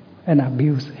power and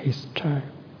abuse his child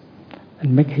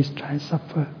and make his child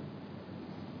suffer.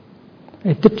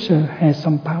 A teacher has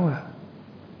some power,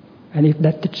 and if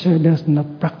that teacher does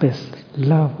not practice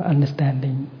love,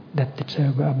 understanding, that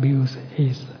teacher will abuse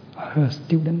his or her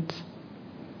students.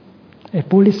 A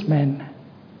policeman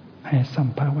has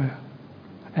some power,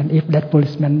 and if that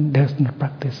policeman does not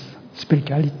practice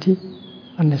spirituality,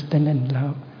 understanding and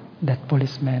love, that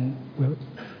policeman will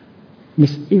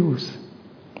misuse,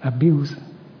 abuse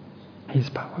his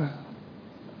power.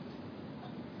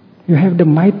 You have the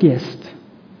mightiest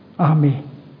army.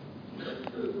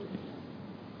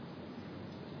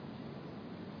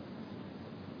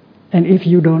 And if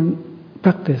you don't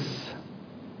practice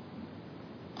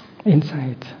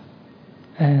insight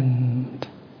and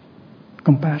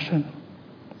compassion,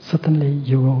 certainly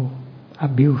you will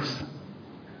abuse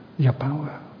your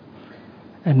power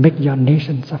and make your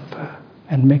nation suffer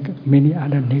and make many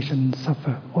other nations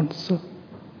suffer also.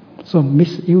 So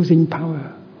misusing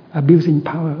power, abusing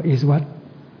power is what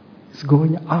is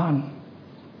going on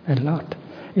a lot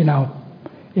in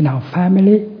our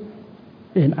family,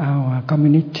 in our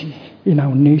community, in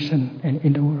our nation, and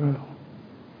in the world.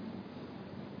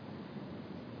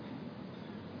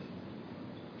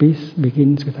 Peace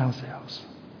begins with ourselves.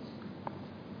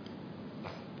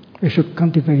 We should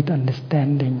cultivate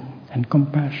understanding and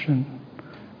compassion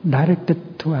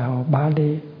directed to our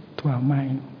body, to our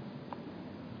mind.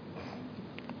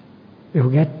 We will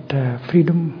get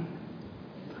freedom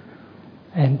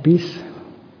and peace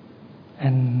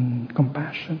and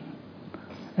compassion.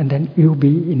 And then you'll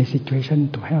be in a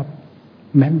situation to help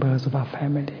members of our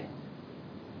family,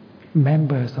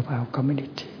 members of our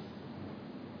community,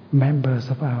 members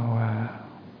of our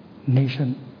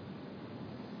nation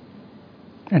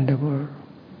and the world.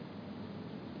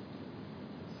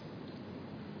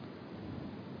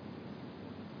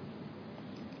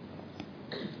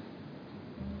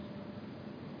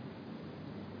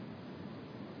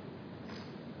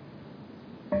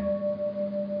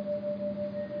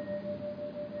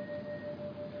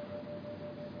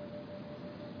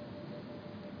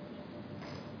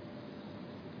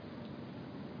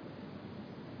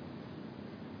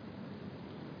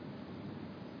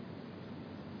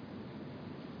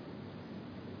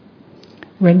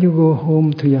 When you go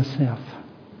home to yourself,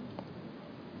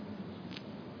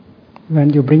 when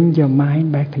you bring your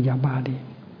mind back to your body,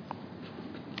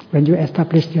 when you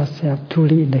establish yourself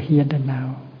truly in the here and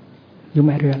now, you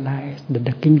may realize that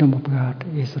the kingdom of God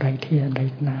is right here and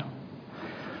right now.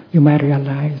 You may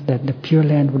realize that the Pure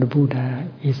Land of the Buddha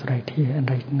is right here and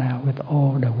right now with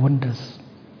all the wonders.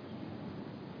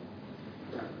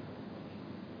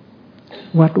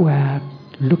 What we are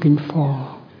looking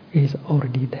for is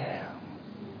already there.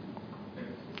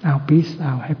 Our peace,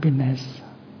 our happiness,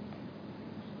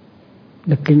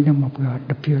 the kingdom of God,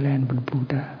 the Pure Land of the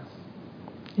Buddha.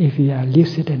 If we are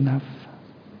lucid enough,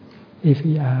 if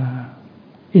we are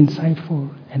insightful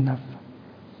enough,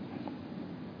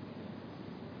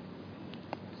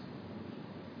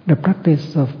 the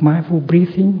practice of mindful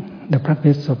breathing, the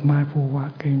practice of mindful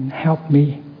walking help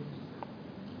me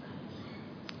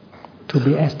to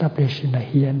be established in the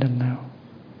here and the now.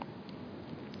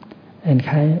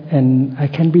 And I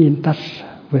can be in touch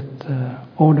with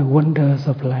all the wonders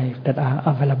of life that are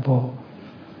available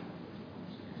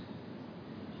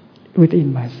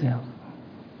within myself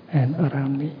and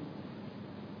around me.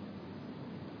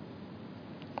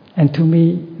 And to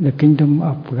me, the kingdom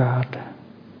of God,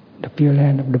 the Pure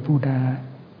Land of the Buddha,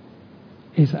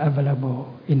 is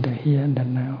available in the here and the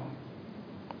now.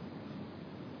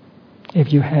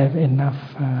 If you have enough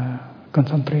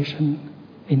concentration,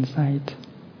 insight,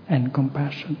 and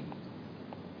compassion.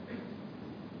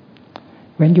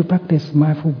 When you practice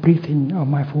mindful breathing or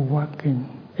mindful walking,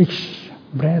 each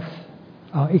breath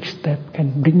or each step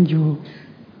can bring you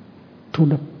to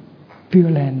the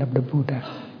Pure Land of the Buddha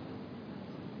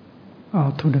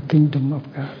or to the kingdom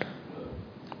of God.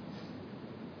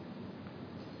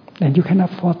 And you can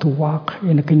afford to walk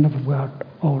in the kingdom of God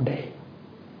all day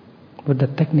with the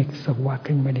techniques of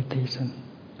walking meditation.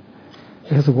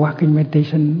 Because walking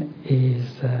meditation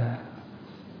is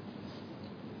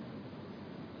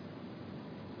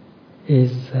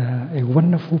a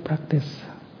wonderful practice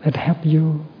that helps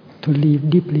you to live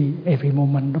deeply every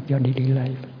moment of your daily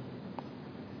life.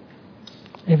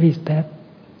 Every step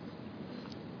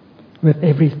With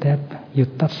every step, you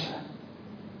touch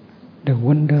the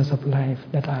wonders of life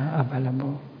that are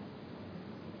available.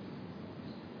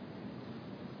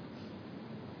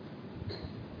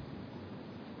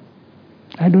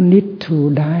 I don't need to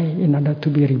die in order to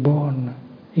be reborn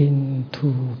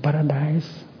into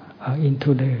paradise or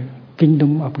into the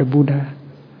kingdom of the Buddha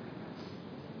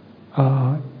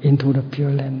or into the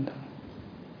Pure Land.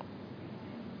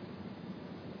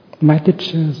 My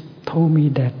teachers told me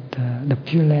that the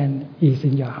Pure Land is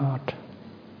in your heart.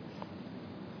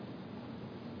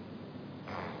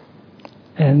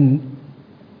 And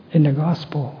in the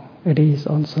Gospel, it is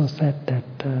also said that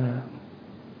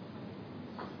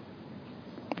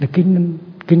the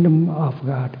kingdom of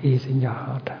God is in your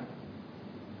heart.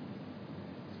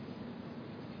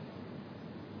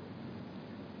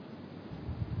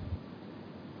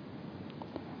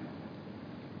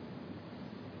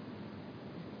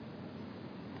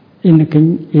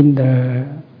 In the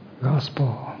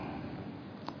Gospel,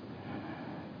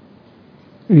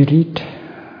 we read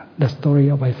the story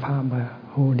of a farmer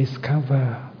who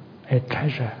discovered a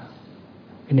treasure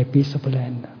in a piece of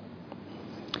land.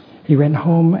 He went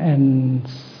home and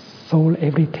sold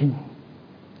everything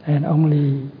and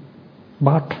only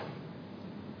bought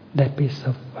that piece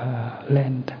of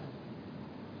land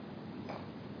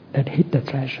that hid the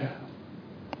treasure.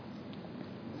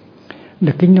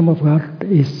 The kingdom of God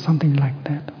is something like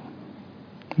that.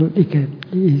 It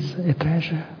is a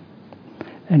treasure.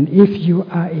 And if you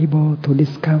are able to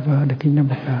discover the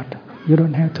kingdom of God, you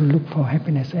don't have to look for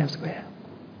happiness elsewhere.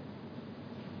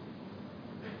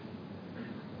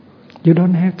 You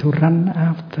don't have to run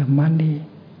after money,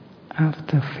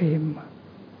 after fame,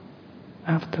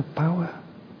 after power.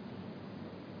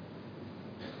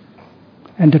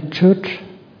 And the church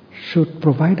should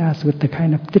provide us with the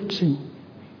kind of teaching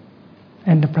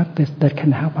and the practice that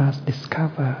can help us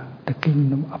discover the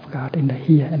kingdom of God in the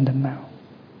here and the now.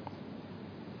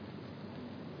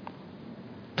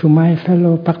 To my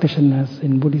fellow practitioners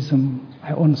in Buddhism,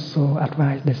 I also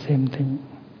advise the same thing.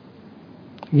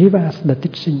 Give us the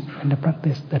teaching and the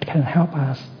practice that can help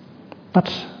us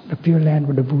touch the Pure Land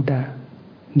with the Buddha,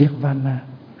 Nirvana,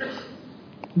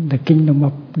 the kingdom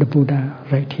of the Buddha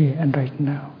right here and right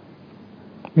now.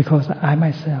 Because I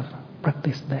myself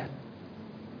practice that.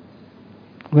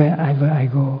 Wherever I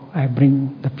go, I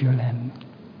bring the Pure Land.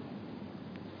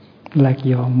 Like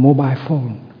your mobile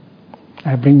phone,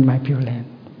 I bring my Pure Land.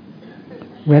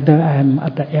 Whether I'm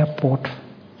at the airport,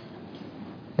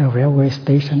 the railway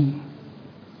station,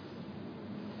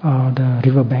 or the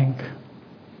riverbank,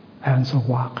 I also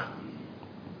walk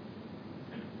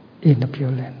in the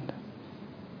Pure Land.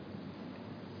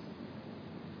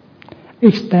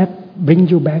 Each step brings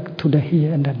you back to the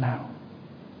here and the now.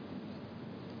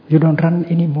 You don't run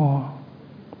anymore.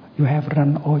 You have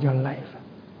run all your life.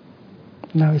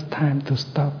 Now it's time to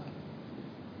stop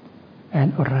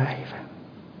and arrive.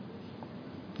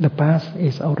 The past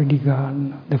is already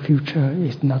gone. The future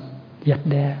is not yet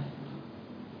there.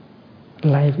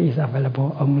 Life is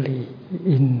available only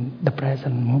in the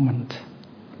present moment.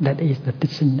 That is the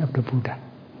teaching of the Buddha.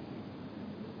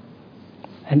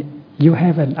 And you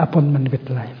have an appointment with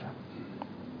life.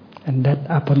 And that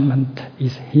appointment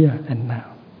is here and now.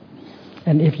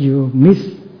 And if you miss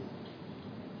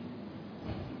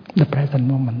the present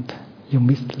moment, you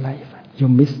miss life. You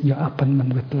miss your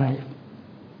appointment with life.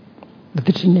 The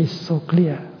teaching is so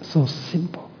clear, so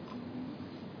simple.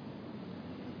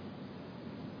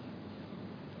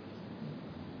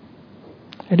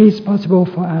 It is possible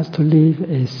for us to live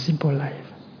a simple life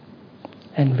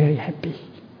and very happy.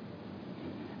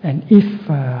 And if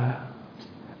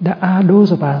there are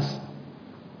those of us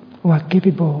who are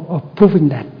capable of proving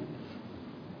that,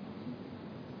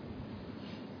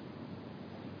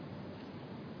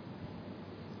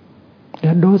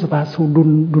 there are those of us who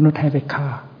do not have a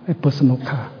car, a personal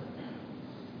car,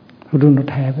 who do not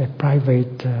have a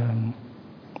private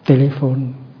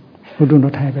telephone, who do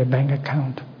not have a bank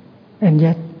account, and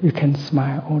yet you can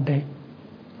smile all day.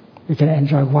 You can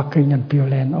enjoy walking on Pure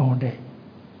Land all day.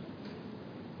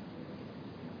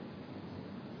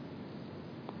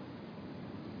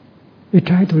 We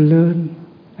try to learn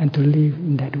and to live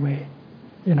in that way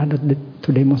in order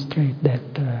to demonstrate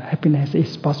that happiness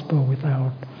is possible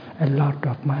without a lot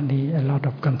of money, a lot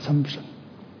of consumption.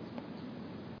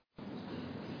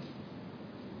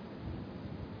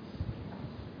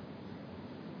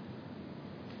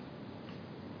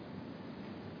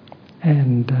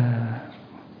 And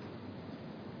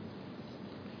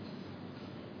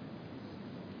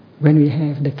when we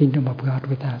have the kingdom of God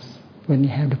with us, when we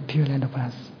have the Pure Land of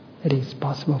us, it is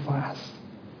possible for us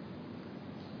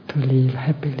to live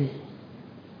happily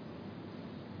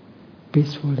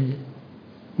peacefully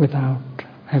without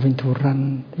having to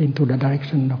run into the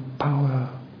direction of power,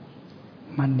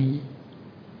 money,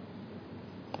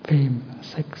 fame,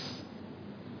 sex.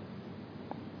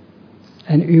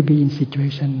 And you'll be in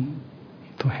situation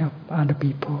to help other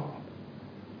people.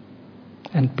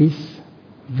 And peace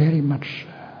very much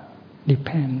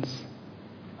depends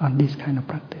on this kind of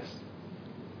practice.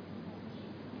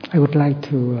 I would like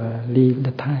to leave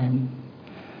the time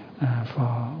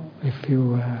for a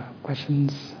few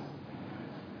questions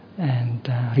and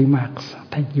remarks.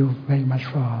 Thank you very much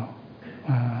for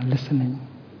listening.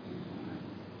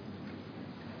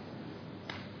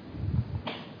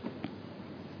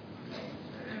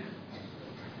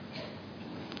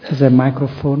 There's a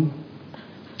microphone,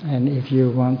 and if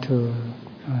you want to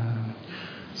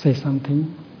say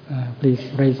something, please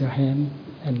raise your hand,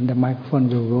 and the microphone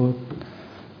will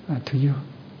go to you.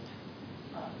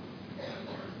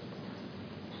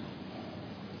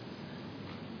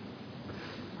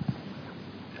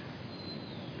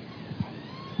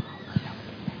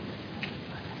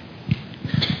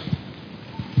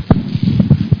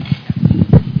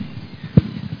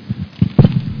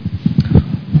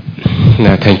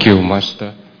 Thank you,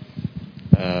 Master.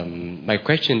 My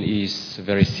question is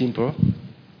very simple.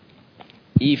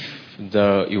 If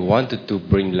you wanted to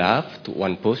bring love to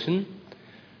one person,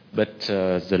 but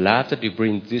the love that you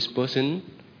bring this person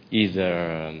is,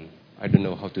 I don't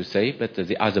know how to say, but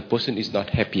the other person is not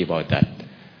happy about that.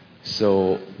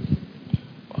 So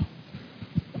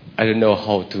I don't know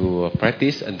how to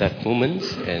practice at that moment,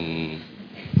 and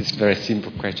it's very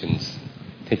simple questions.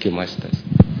 Thank you, Masters.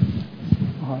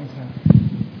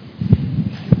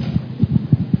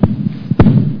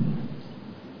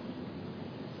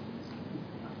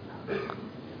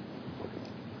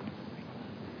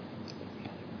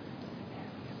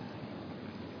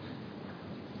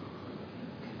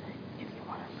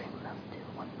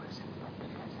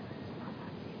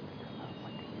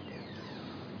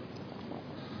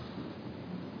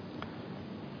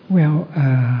 Well,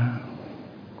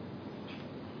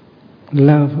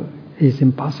 love is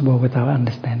impossible without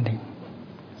understanding.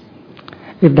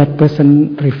 If that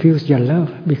person refuses your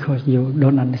love because you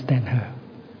don't understand her,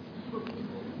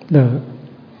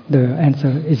 the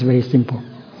answer is very simple.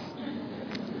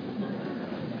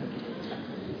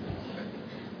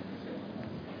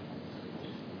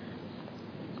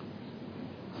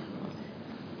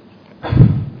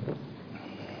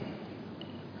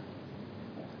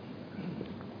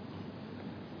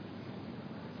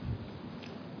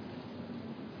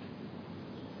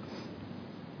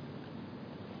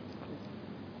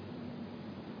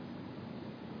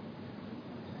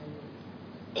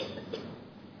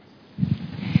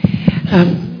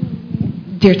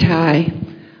 Dear Thai,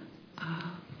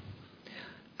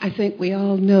 I think we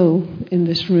all know in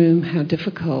this room how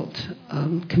difficult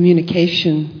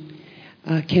communication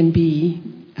can be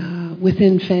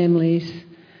within families,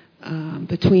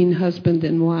 between husband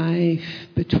and wife,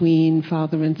 between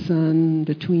father and son,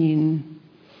 between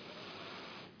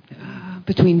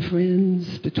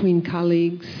friends, between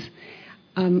colleagues.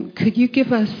 Could you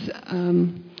give us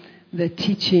the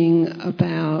teaching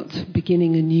about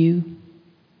beginning anew?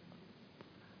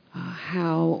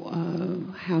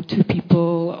 How two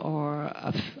people or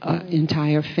an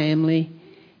entire family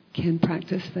can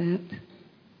practice that?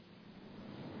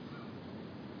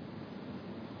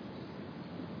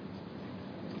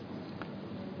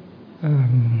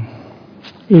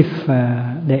 If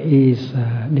there is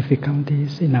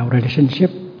difficulties in our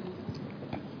relationship,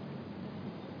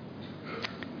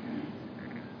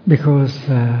 because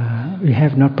we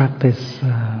have not practiced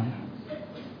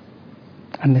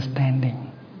understanding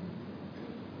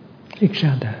each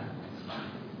other.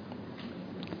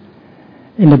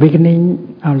 In the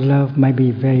beginning, our love might be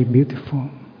very beautiful,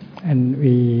 and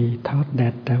we thought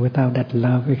that without that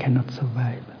love we cannot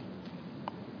survive.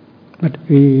 But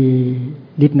we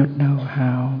did not know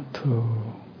how to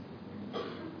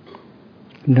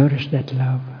nourish that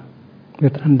love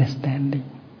with understanding.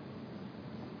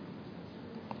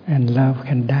 And love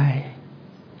can die.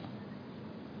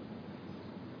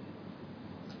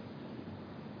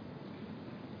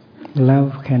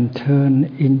 Love can turn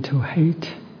into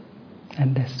hate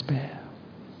and despair.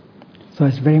 So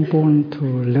it's very important to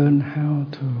learn how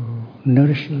to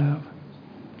nourish love.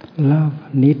 Love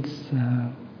needs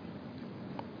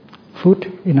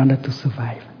food in order to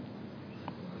survive.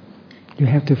 You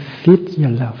have to feed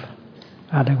your love,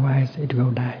 otherwise it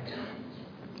will die.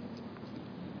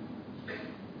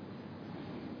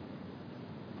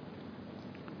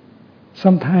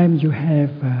 Sometimes you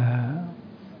have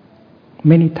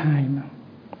many times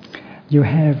you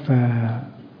have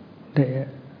the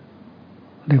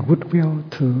the goodwill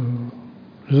to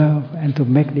love and to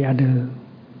make the other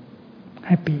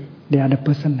happy, the other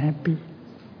person happy.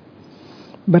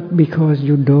 But because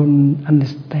you don't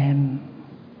understand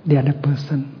the other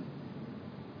person,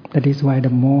 that is why the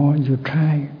more you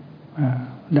try,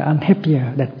 the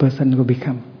unhappier that person will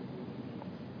become.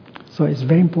 So it's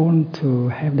very important to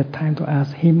have the time to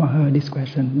ask him or her this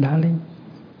question: darling,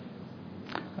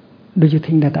 do you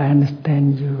think that I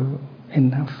understand you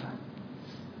enough?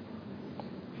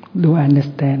 Do I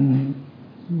understand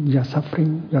your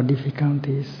suffering, your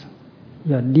difficulties,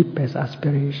 your deepest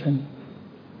aspiration?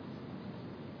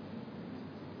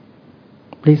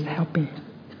 Please help me.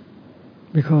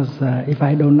 Because if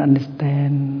I don't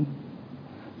understand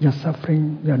your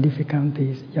suffering, your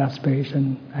difficulties, your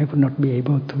aspiration, I would not be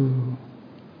able to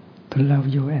love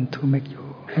you and to make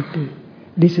you happy.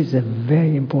 This is a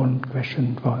very important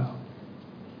question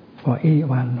for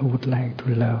anyone who would like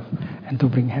to love and to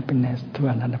bring happiness to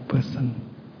another person.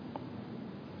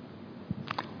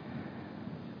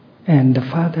 And the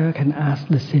father can ask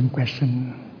the same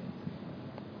question: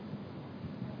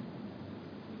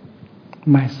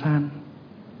 my son,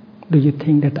 do you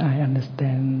think that I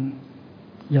understand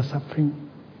your suffering,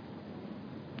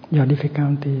 your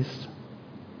difficulties?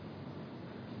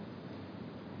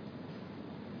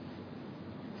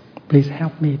 Please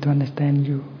help me to understand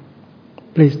you.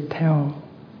 Please tell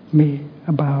me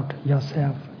about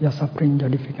yourself, your suffering, your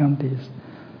difficulties,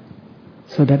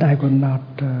 so that I will not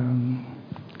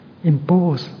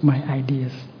impose my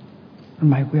ideas and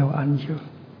my will on you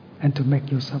and to make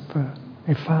you suffer.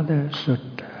 A father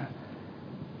should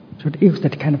use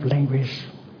that kind of language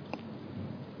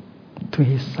to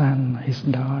his son, his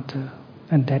daughter,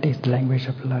 and that is the language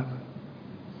of love.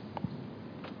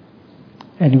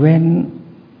 And when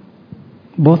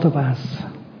both of us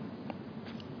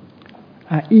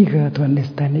are eager to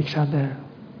understand each other,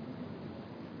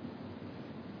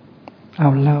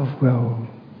 our love will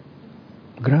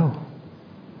grow.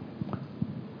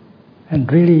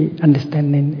 And really,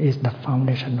 understanding is the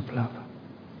foundation of love.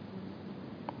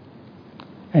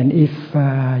 And if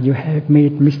you have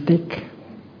made mistake,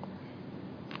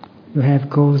 you have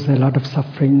caused a lot of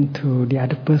suffering to the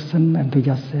other person and to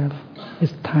yourself,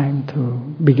 it's time to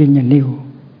begin anew,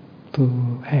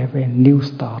 to have a new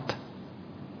start.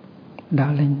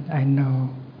 Darling, I know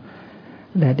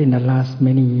that in the last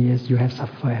many years you have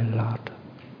suffered a lot.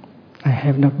 I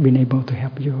have not been able to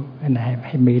help you, and I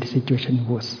have made the situation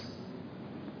worse.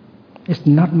 It's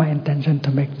not my intention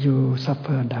to make you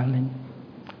suffer, darling.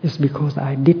 It's because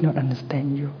I did not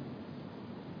understand you.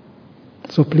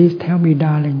 So please tell me,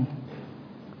 darling,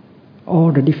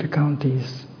 all the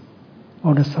difficulties,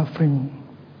 all the suffering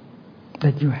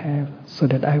that you have, so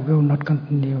that I will not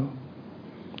continue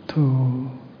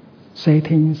to say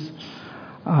things,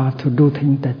 to do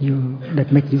things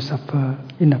that make you suffer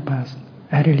in the past.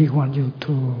 I really want you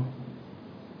to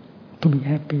be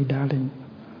happy, darling.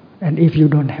 And if you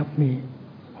don't help me,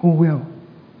 who will?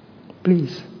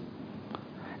 Please.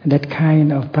 And that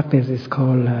kind of practice is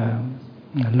called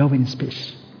loving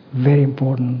speech. Very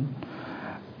important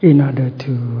in order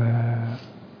to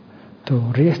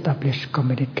re-establish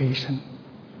communication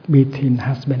between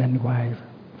husband and wife,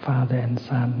 father and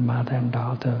son, mother and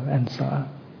daughter, and so on.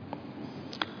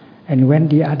 And when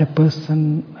the other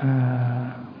person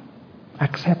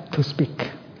accepts to speak,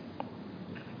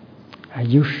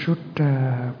 you should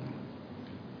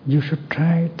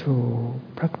try to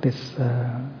practice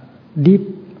deep,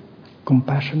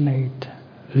 compassionate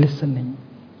listening.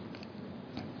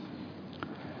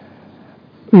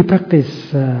 We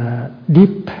practice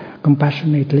deep,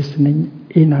 compassionate listening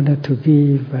in order to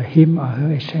give him or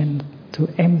her a chance to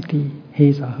empty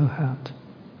his or her heart.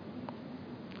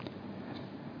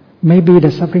 Maybe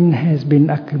the suffering has been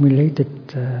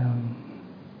accumulated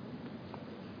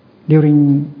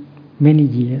during many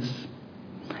years,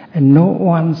 and no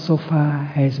one so far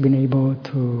has been able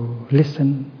to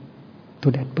listen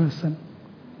to that person.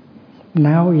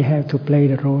 Now we have to play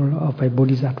the role of a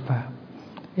bodhisattva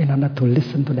in order to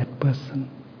listen to that person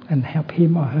and help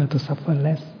him or her to suffer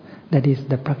less. That is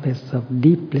the practice of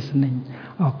deep listening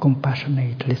or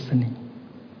compassionate listening.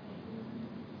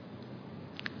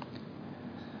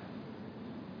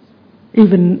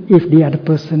 Even if the other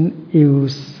person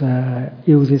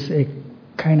uses a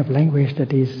kind of language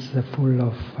that is full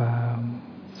of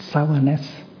sourness,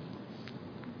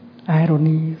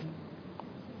 irony,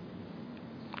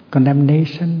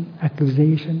 condemnation,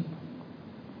 accusation,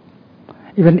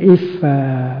 even if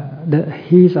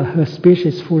his or her speech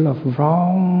is full of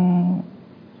wrong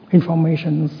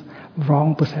informations,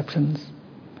 wrong perceptions,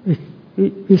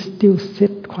 we still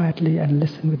sit quietly and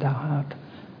listen with our heart.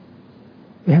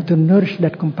 We have to nourish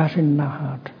that compassion in our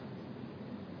heart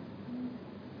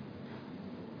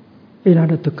in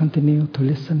order to continue to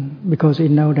listen, because we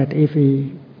know that if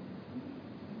we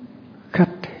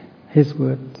cut his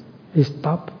words, we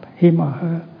stop him or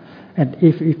her, and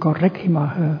if we correct him or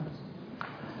her,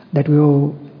 that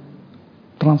will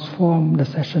transform the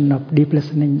session of deep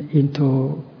listening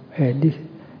into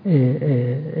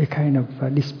a kind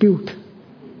of dispute.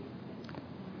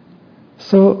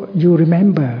 So you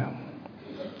remember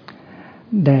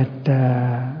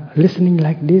that listening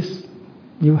like this,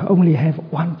 you only have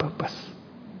one purpose: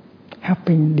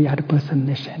 helping the other person, in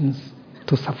a sense,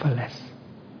 to suffer less.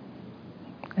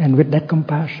 And with that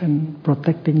compassion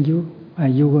protecting you,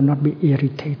 you will not be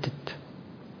irritated.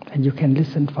 And you can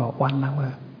listen for 1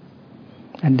 hour.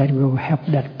 And that will help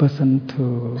that person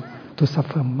to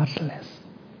suffer much less.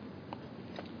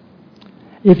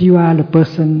 If you are the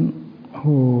person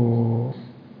who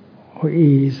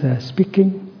is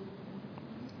speaking,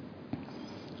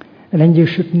 and then you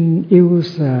shouldn't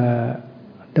use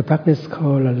the practice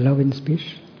called loving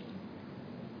speech.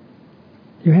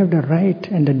 You have the right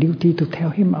and the duty to tell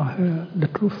him or her the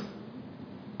truth,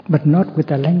 but not with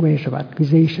the language of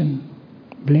accusation,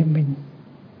 blaming,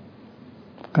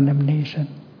 condemnation.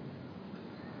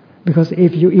 Because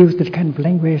if you use that kind of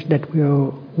language, that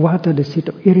will water the seed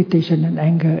of irritation and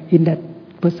anger in that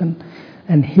person,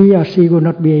 and he or she will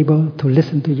not be able to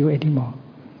listen to you anymore.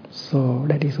 So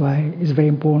that is why it's very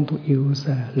important to use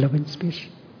loving speech.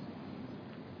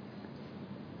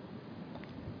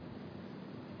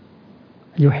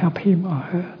 You help him or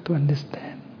her to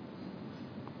understand,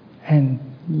 and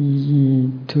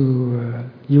you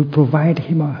provide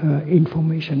him or her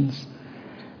informations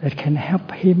that can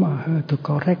help him or her to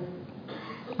correct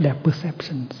their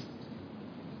perceptions.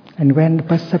 And when the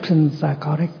perceptions are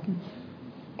correct,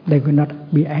 they will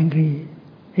not be angry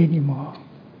anymore.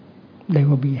 They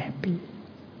will be happy.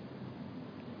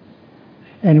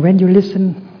 And when you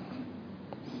listen,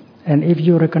 and if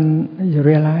you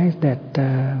realize that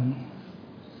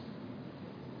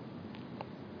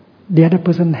the other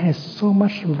person has so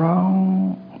much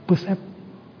wrong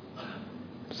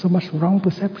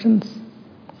perceptions,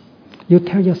 you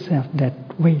tell yourself that,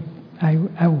 wait,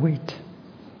 I'll wait.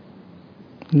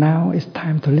 Now it's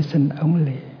time to listen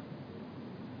only.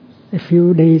 A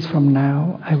few days from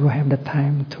now, I will have the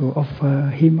time to offer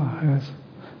him or her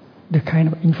the kind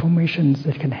of information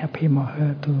that can help him or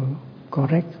her to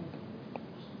correct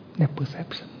their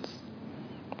perceptions.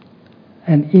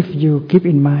 And if you keep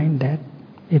in mind that,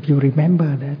 if you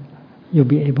remember that, you'll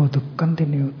be able to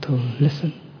continue to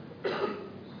listen.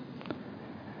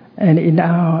 And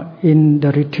in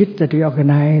the retreat that we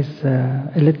organize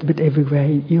a little bit everywhere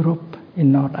in Europe,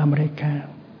 in North America,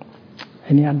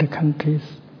 any other countries,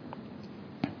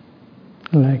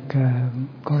 like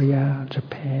Korea,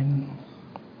 Japan,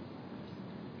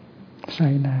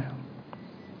 China,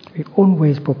 we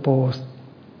always propose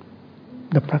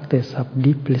the practice of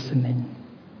deep listening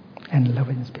and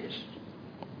loving speech.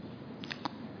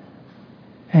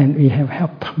 And we have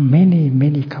helped many,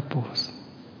 many couples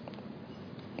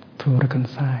to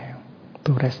reconcile,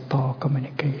 to restore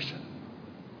communication.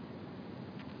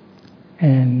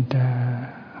 And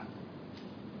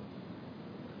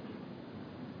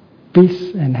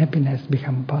peace and happiness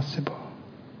become possible.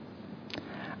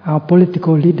 Our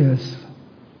political leaders,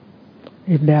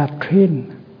 if they are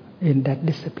trained in that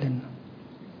discipline,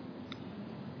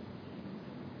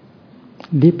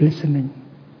 deep listening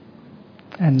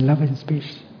and loving speech,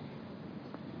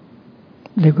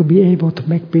 they could be able to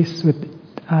make peace with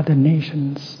other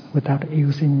nations without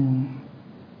using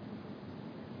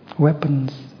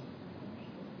weapons,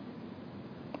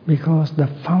 because the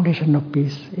foundation of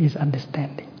peace is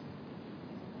understanding,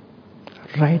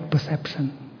 right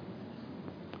perception.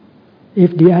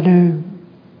 If the other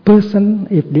person,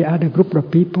 if the other group of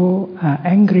people are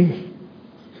angry,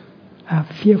 are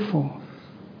fearful,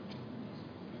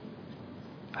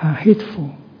 are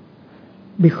hateful,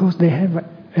 because they have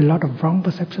a lot of wrong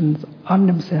perceptions on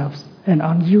themselves and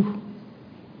on you,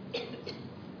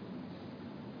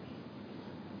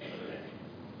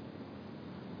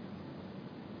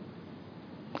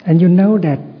 and you know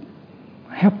that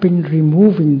helping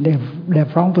removing their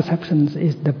wrong perceptions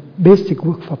is the basic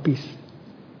work for peace.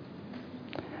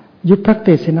 You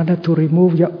practice in order to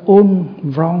remove your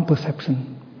own wrong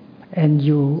perception, and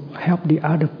you help the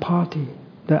other party,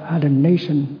 the other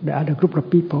nation, the other group of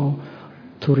people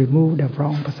to remove their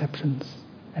wrong perceptions.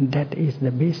 And that is the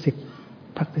basic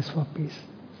practice for peace.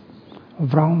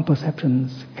 Wrong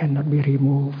perceptions cannot be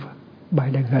removed by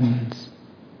the guns,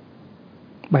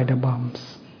 by the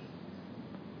bombs.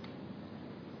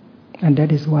 And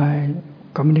that is why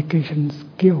communication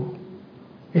skill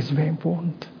is very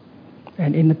important.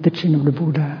 And in the teaching of the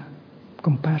Buddha,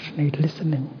 compassionate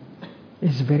listening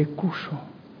is very crucial.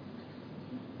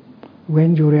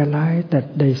 When you realize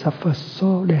that they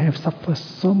have suffered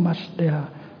so much,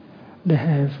 they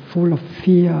have full of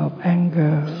fear, of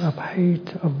anger, of hate,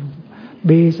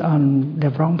 based on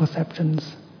their wrong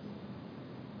perceptions.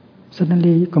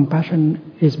 Suddenly,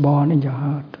 compassion is born in your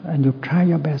heart, and you try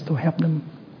your best to help them,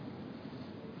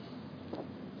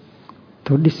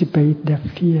 to dissipate their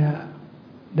fear,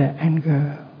 their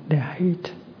anger, their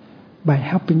hate, by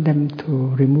helping them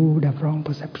to remove their wrong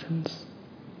perceptions.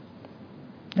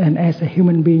 And as a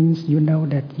human beings, you know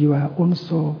that you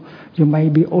may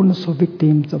be also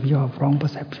victims of your wrong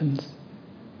perceptions.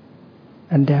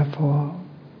 And therefore,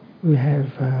 we have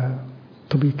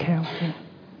to be careful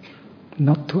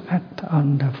not to act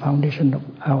on the foundation of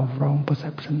our wrong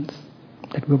perceptions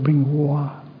that will bring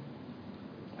war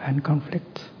and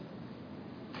conflict.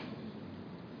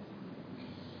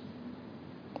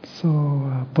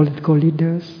 So political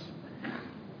leaders,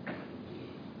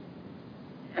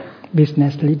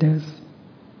 business leaders,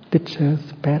 teachers,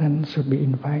 parents should be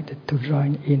invited to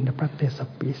join in the practice of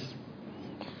peace,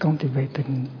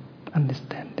 cultivating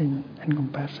understanding and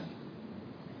compassion.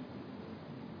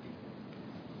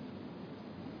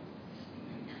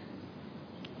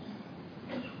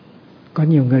 Có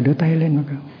nhiều người đưa tay lên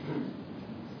không?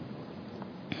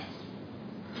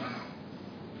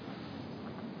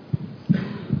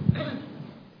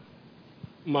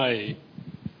 My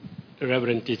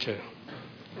Reverend Teacher,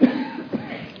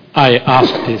 I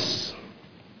ask this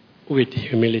with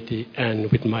humility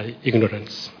and with my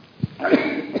ignorance.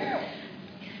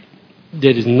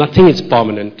 There is nothing is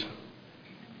permanent.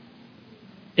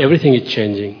 Everything is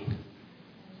changing.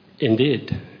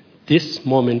 Indeed, this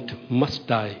moment must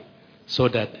die so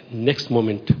that next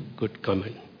moment could come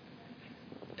in.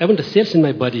 Even the cells in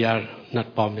my body are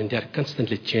not permanent. They are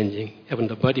constantly changing. Even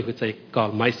the body which I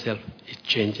call myself is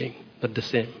changing, not the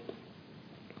same.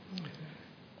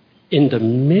 In the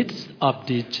midst of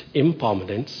this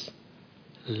impermanence,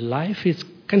 life is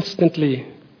constantly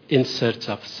in search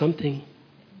of something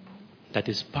that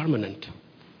is permanent.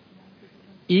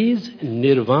 Is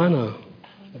nirvana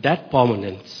that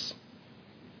permanence?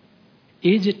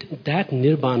 Is it that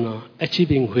nirvana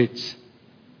achieving which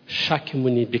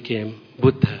Shakyamuni became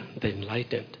Buddha, the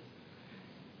enlightened?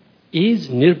 Is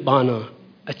nirvana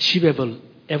achievable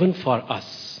even for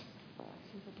us,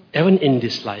 even in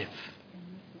this life?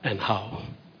 And how?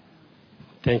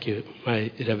 Thank you,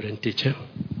 my Reverend Teacher.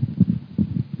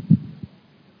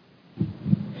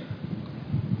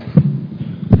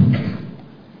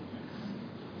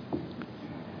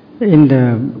 In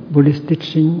the Buddhist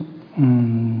teaching,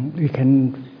 we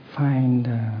can find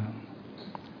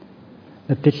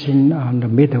the teaching on the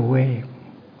middle way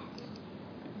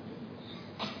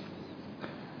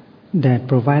that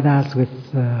provide us with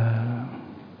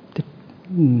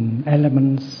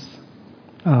elements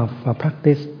of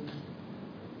practice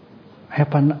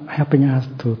helping us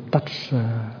to touch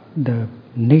the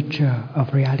nature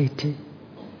of reality.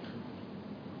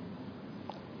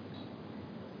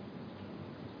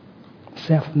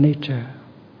 Self-nature,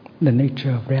 the nature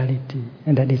of reality,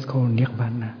 and that is called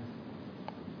Nirvana.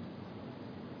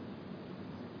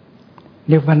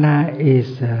 Nirvana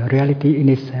is reality in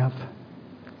itself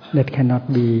that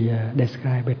cannot be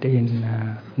described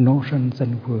in notions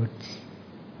and words.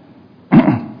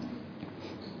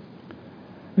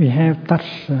 We have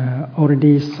touched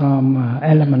already some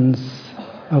elements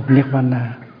of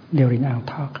Nirvana during our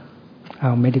talk,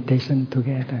 our meditation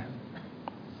together.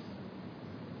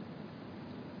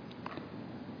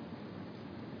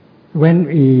 When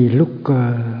we look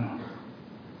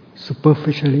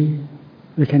superficially,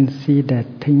 we can see that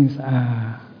things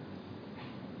are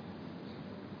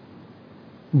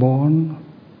born,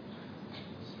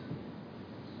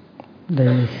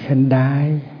 they can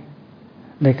die,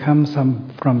 they come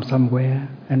from somewhere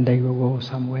and they will go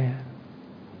somewhere.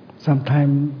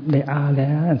 Sometimes they are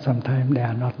there and sometimes they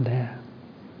are not there.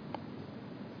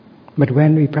 But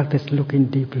when we practice looking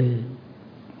deeply,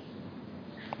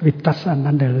 we touch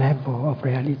another level of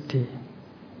reality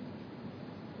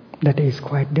that is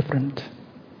quite different.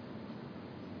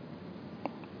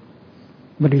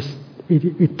 But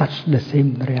we touch the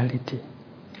same reality.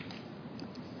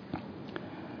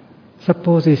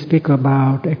 Suppose we speak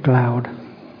about a cloud,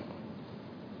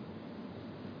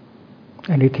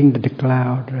 and we think that the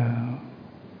cloud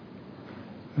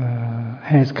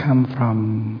has come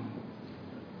from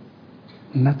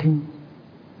nothing.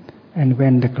 And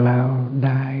when the cloud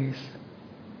dies,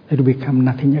 it will become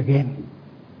nothing again.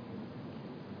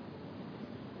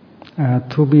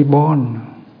 To be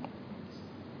born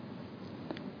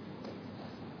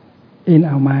in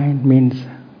our mind means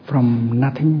from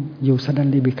nothing you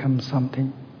suddenly become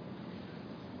something.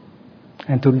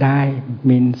 And to die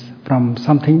means from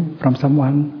something, from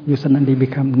someone, you suddenly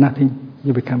become nothing,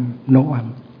 you become no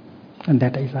one. And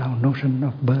that is our notion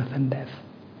of birth and death.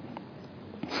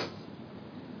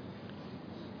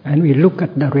 And we look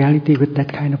at the reality with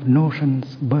that kind of notions,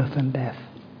 birth and death.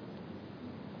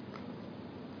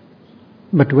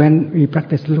 But when we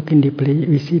practice looking deeply,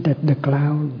 we see that the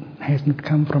cloud has not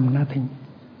come from nothing.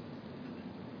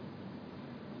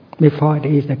 Before it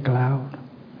is a cloud,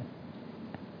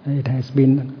 it has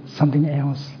been something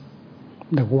else.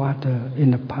 The water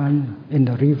in the pond, in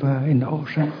the river, in the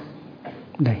ocean.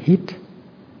 The heat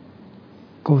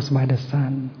goes by the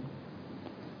sun.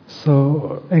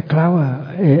 So a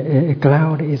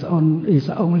cloud is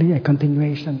only a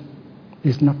continuation.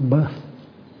 It's not birth.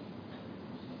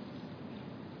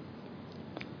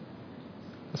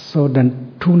 So the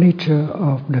true nature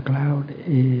of the cloud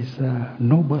is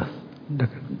no birth, the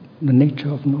nature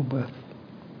of no birth.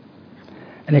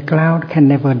 And a cloud can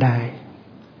never die,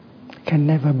 can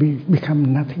never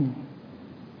become nothing.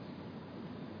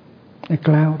 A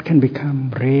cloud can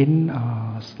become rain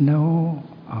or snow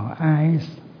or ice,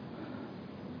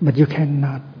 but you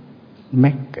cannot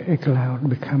make a cloud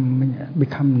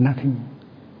become nothing.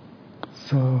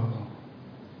 So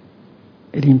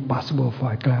it's impossible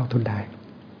for a cloud to die.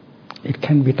 It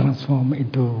can be transformed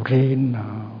into rain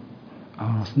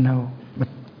or snow, but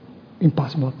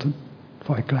impossible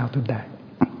for a cloud to die.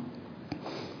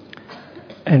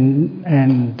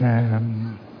 And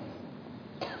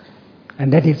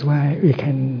that is why we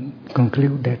can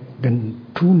conclude that the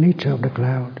true nature of the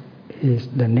cloud is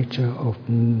the nature of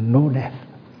no death,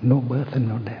 no birth and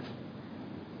no death.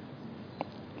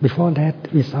 Before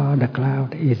that, we saw the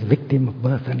cloud is victim of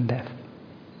birth and death.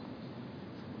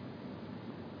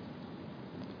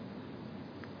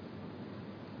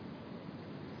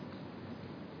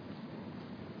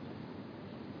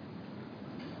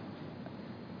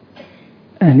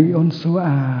 And we also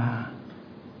are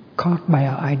caught by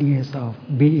our ideas of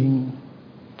being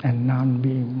and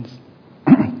non-beings.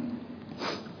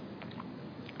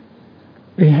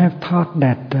 We have thought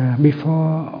that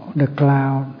before the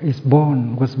cloud was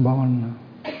born,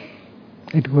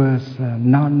 it was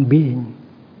non-being.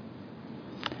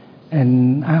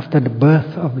 And after the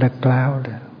birth of the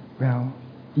cloud, well,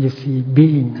 you see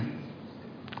being.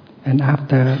 And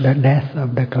after the death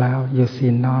of the cloud, you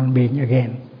see non-being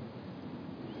again.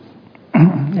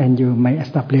 And you may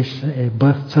establish a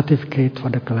birth certificate for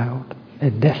the cloud, a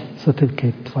death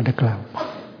certificate for the cloud.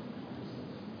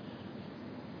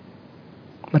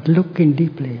 But looking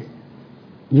deeply,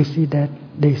 you see that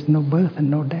there is no birth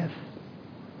and no death.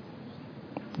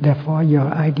 Therefore, your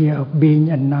idea of being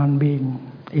and non-being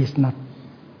is not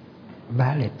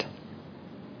valid.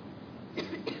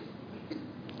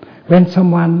 When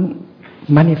someone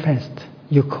manifests,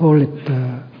 you term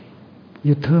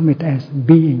it as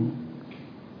being.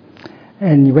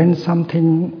 And when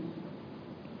something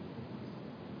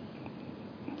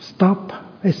stops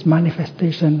its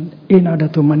manifestation in order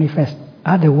to manifest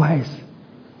otherwise,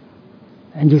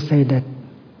 and you say that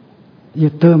you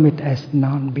term it as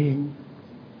non-being.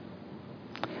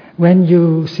 When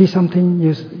you see something,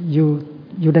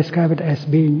 you describe it as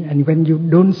being, and when you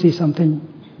don't see something,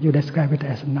 you describe it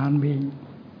as non-being.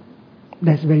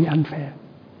 That's very unfair.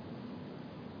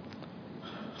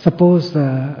 Suppose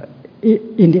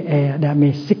in the air there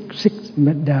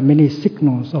are many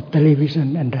signals of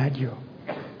television and radio,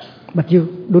 but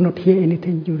you do not hear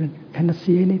anything, you cannot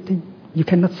see anything. You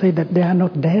cannot say that they are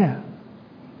not there.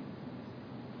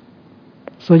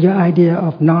 So your idea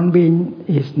of non-being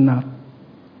is not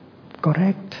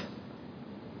correct.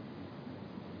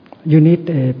 You need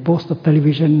a post of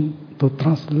television to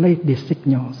translate these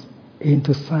signals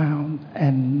into sound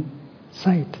and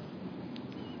sight.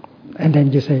 And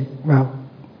then you say, well,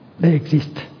 they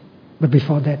exist. But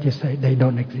before that you say they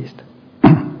don't exist.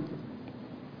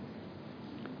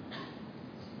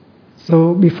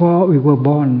 So before we were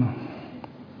born,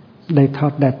 they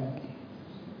thought that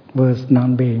was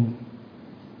non-being.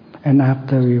 And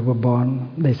after we were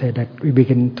born, they say that we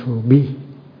begin to be.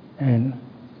 And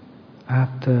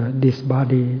after this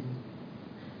body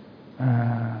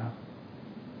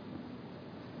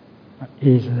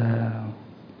is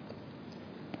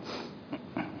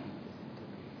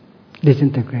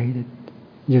disintegrated,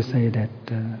 you say that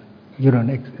you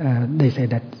don't. They say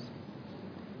that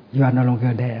you are no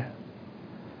longer there.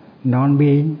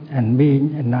 Non-being and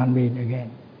being and non-being again.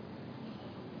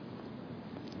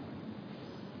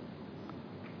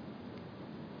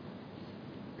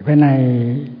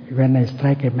 when I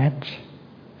strike a match,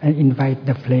 I invite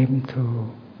the flame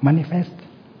to manifest.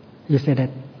 You say that,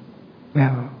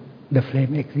 well, the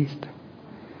flame exists.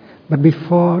 But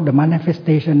before the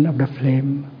manifestation of the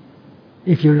flame,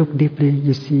 if you look deeply,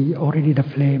 you see already the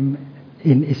flame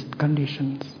in its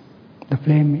conditions. The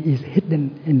flame is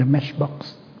hidden in the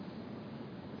matchbox.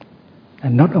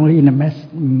 And not only in the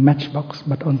matchbox,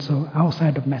 but also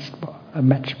outside the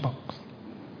matchbox.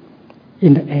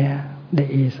 In the air, there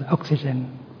is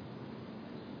oxygen.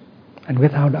 And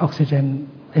without the oxygen,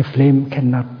 a flame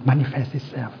cannot manifest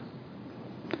itself.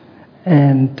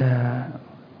 And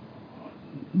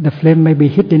the flame may be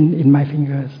hidden in my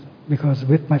fingers, because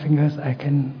with my fingers I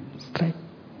can strike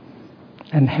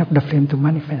and help the flame to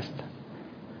manifest.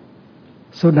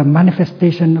 So the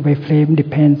manifestation of a flame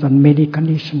depends on many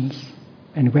conditions.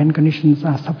 And when conditions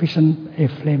are sufficient, a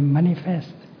flame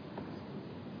manifests.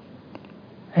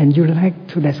 And you like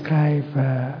to describe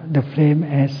the flame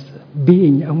as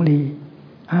being only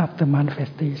after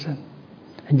manifestation.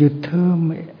 And you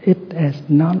term it as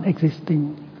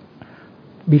non-existing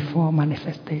before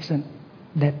manifestation.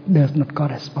 That does not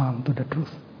correspond to the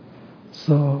truth.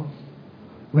 So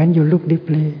when you look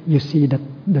deeply, you see that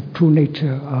the true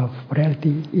nature of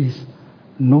reality is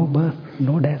no birth,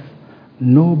 no death,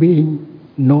 no being,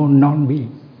 no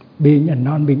non-being. Being and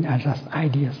non-being are just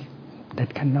ideas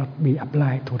that cannot be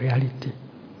applied to reality.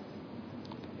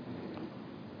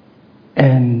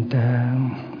 And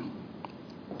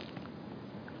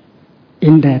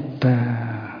in that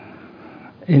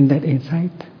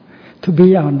insight, to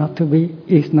be or not to be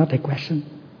is not a question.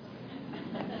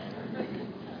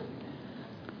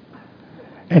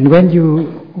 And when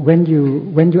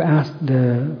you ask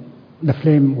the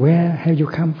flame, where have you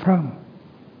come from?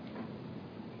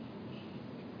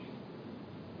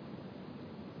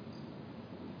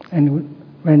 And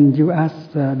when you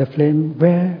ask the flame,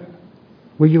 where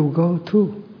will you go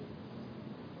to?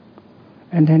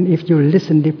 And then if you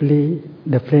listen deeply,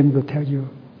 the flame will tell you,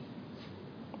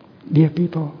 dear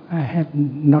people, I have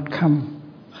not come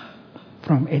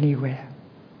from anywhere.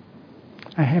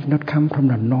 I have not come from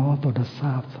the north or the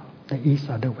south, the east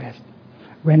or the west.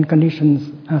 When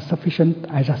conditions are sufficient,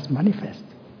 I just manifest.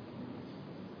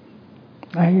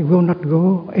 I will not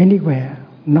go anywhere,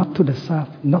 not to the south,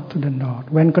 not to the north.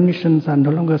 When conditions are no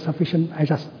longer sufficient, I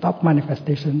just stop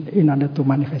manifestation in order to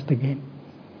manifest again.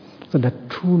 So the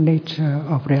true nature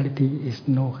of reality is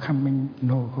no coming,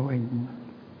 no going.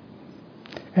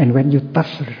 And when you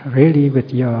touch really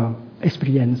with your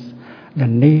experience the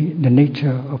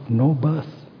nature of no birth,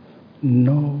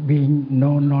 no being,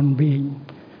 no non-being,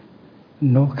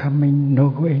 no coming, no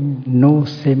going, no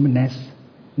sameness,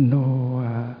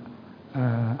 no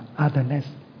otherness,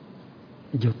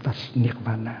 you touch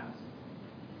nirvana.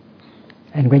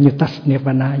 And when you touch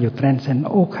nirvana, you transcend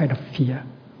all kind of fear,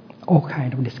 all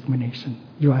kind of discrimination.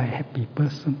 You are a happy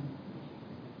person.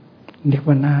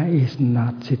 Nirvana is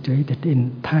not situated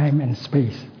in time and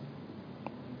space.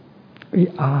 We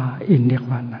are in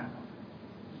nirvana.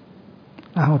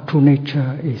 Our true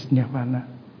nature is nirvana.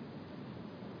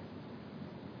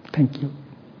 Thank you.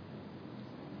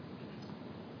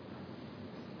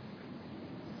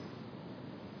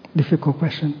 Difficult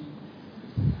question.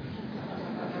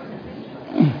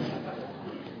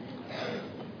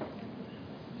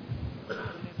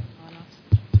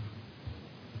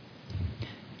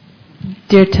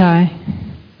 Dear Thai,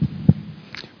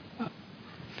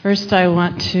 first I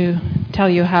want to tell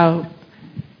you how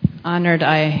honored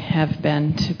I have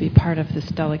been to be part of this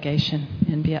delegation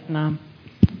in Vietnam.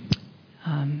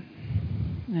 I'm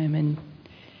in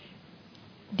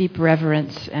deep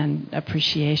reverence and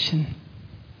appreciation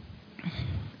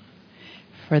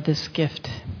for this gift.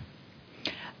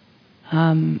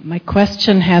 My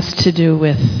question has to do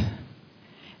with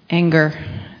anger,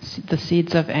 the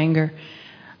seeds of anger.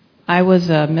 I was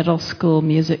a middle school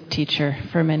music teacher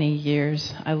for many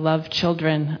years. I love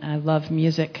children. I love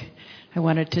music. I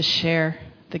wanted to share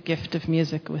the gift of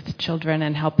music with children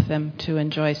and help them to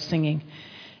enjoy singing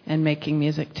and making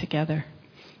music together.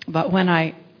 But when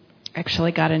I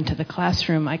actually got into the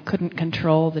classroom, I couldn't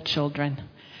control the children.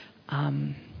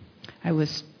 I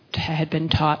had been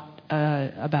taught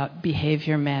about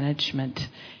behavior management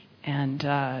and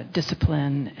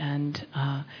discipline and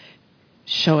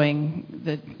showing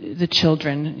the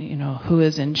children, who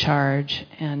is in charge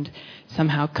and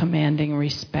somehow commanding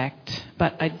respect.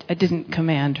 But I didn't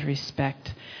command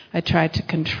respect. I tried to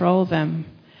control them,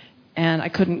 and I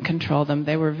couldn't control them.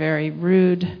 They were very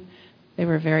rude. They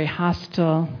were very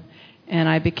hostile. And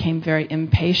I became very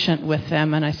impatient with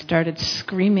them, and I started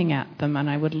screaming at them, and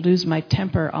I would lose my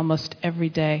temper almost every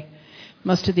day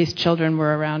most of these children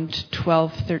were around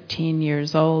 12, 13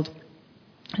 years old.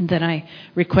 And then I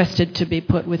requested to be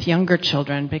put with younger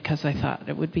children because I thought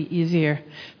it would be easier.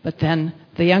 But then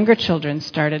the younger children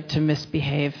started to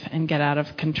misbehave and get out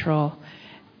of control.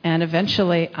 And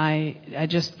eventually I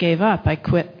just gave up. I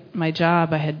quit my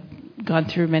job. I had gone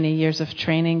through many years of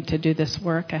training to do this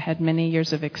work. I had many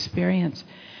years of experience.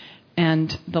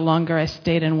 And the longer I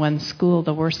stayed in one school,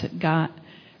 the worse it got.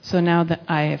 So now that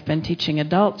I have been teaching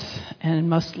adults, and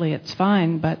mostly it's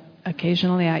fine, but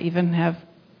occasionally I even have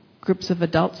groups of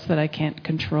adults that I can't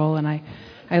control, and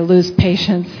I lose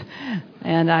patience,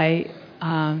 and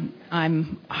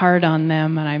I'm hard on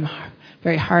them, and I'm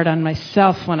very hard on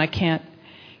myself when I can't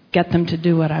get them to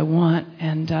do what I want.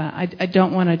 And I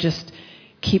don't want to just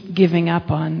keep giving up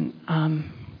on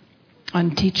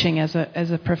teaching as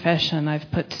a profession. I've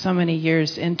put so many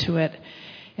years into it,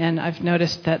 and I've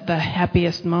noticed that the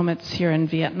happiest moments here in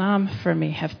Vietnam for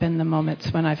me have been the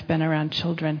moments when I've been around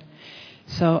children.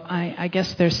 So I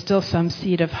guess there's still some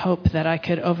seed of hope that I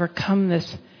could overcome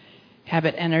this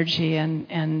habit energy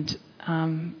and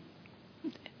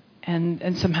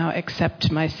somehow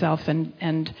accept myself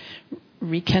and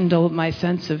rekindle my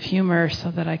sense of humor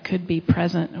so that I could be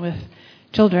present with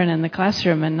children in the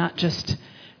classroom and not just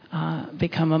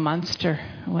become a monster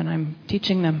when I'm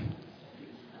teaching them.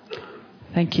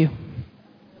 Thank you.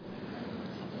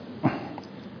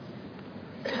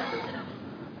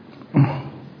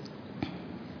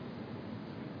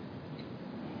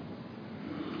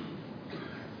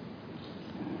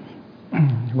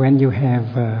 When you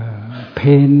have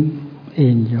pain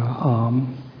in your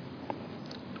arm,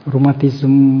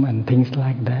 rheumatism and things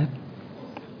like that,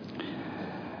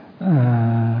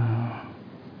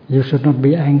 you should not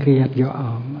be angry at your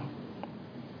arm.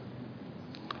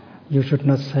 You should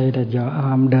not say that your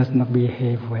arm does not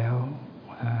behave well.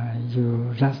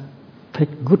 You just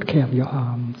take good care of your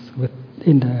arms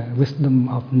within the wisdom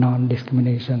of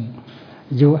non-discrimination.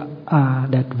 You are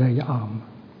that very arm.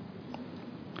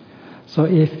 So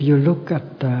if you look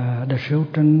at the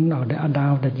children or the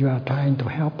adult that you are trying to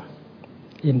help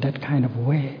in that kind of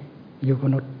way, you will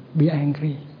not be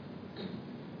angry.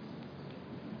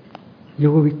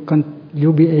 You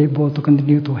will be able to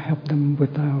continue to help them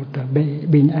without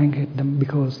being angry at them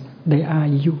because they are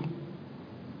you.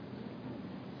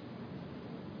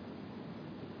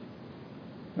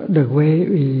 The way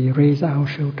we raise our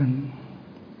children,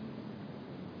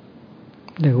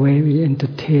 the way we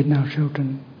entertain our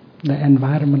children, the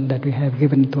environment that we have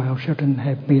given to our children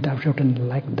have made our children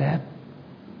like that.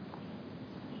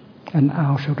 And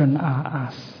our children are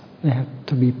us. They have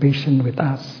to be patient with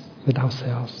us, with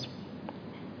ourselves.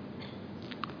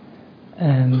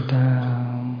 And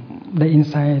the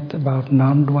insight about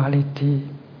non-duality,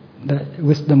 the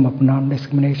wisdom of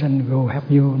non-discrimination will help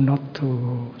you not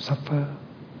to suffer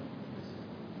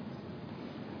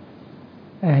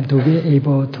and to be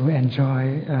able to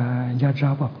enjoy your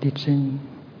job of teaching.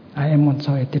 I am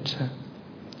also a teacher,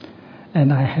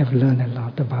 and I have learned a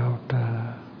lot about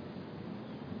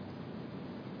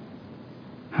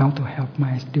how to help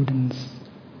my students.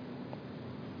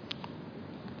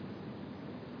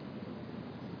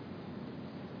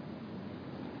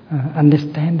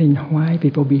 Understanding why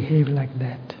people behave like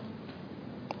that,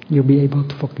 you'll be able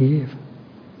to forgive,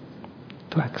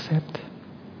 to accept.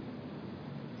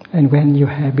 And when you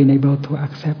have been able to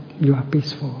accept, you are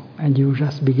peaceful, and you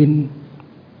just begin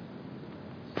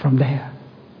from there.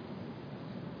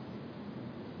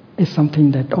 It's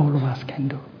something that all of us can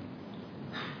do.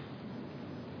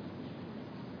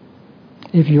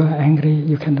 If you are angry,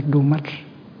 you cannot do much.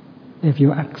 If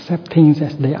you accept things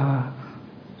as they are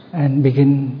and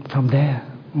begin from there,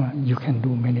 well, you can do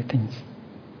many things.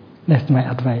 That's my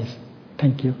advice.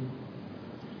 Thank you.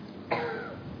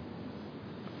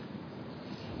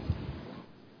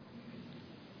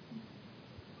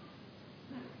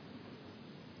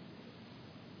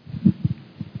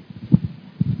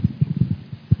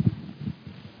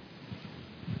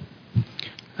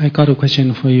 I got a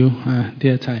question for you,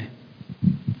 dear Thai.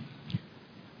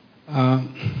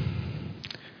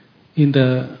 In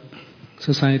the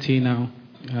society now,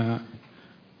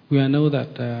 we know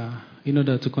that in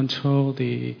order to control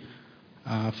the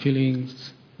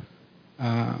feelings,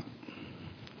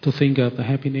 to think of the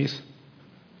happiness,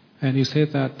 and you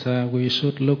said that we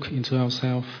should look into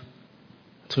ourselves,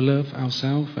 to love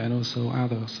ourselves and also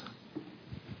others.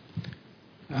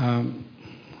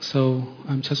 So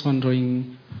I'm just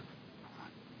wondering,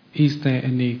 is there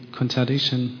any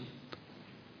contradiction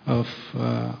of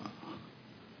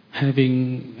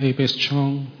having a very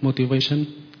strong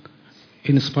motivation,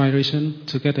 inspiration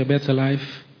to get a better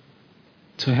life,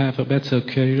 to have a better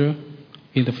career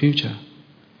in the future?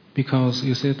 because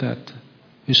you said that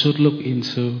we should look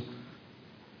into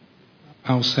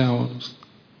ourselves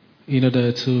in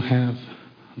order to have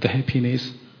the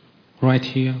happiness right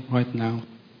here, right now.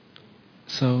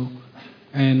 So,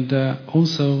 and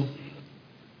also,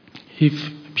 if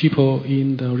people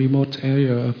in the remote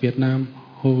area of Vietnam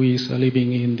who is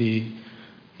living in the,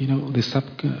 the sub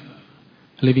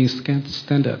living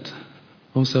standard,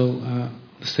 also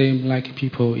the same like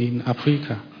people in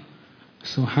Africa.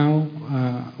 So how,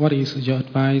 what is your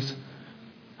advice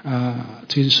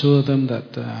to ensure them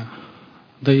that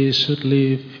they should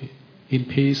live in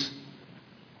peace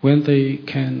when they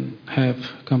can have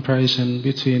comparison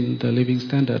between the living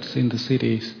standards in the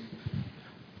cities?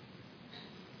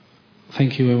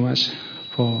 Thank you very much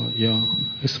for your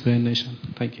explanation.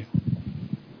 Thank you.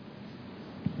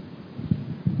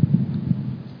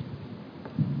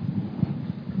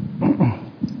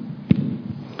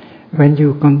 When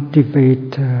you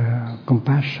cultivate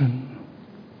compassion,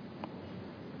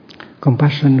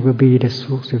 compassion will be the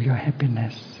source of your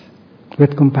happiness.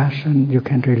 With compassion, you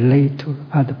can relate to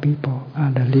other people,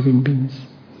 other living beings.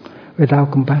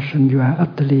 Without compassion, you are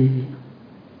utterly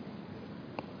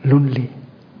lonely.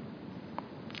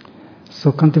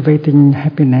 So cultivating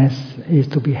happiness is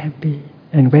to be happy.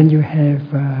 And when you have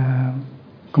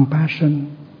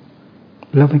compassion,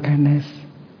 love and kindness,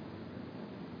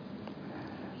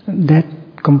 that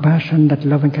compassion, that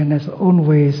love and kindness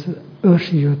always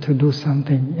urge you to do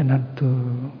something in order to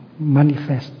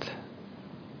manifest,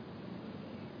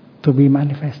 to be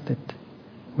manifested.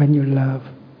 When you love,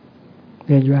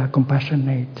 then you are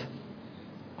compassionate.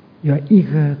 You are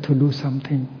eager to do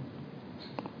something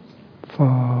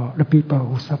for the people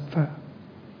who suffer.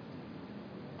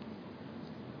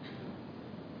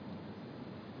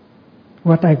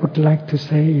 What I would like to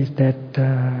say is that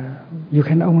you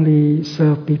can only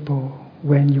serve people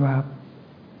when you are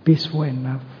peaceful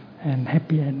enough and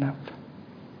happy enough.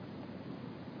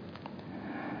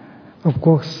 Of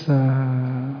course,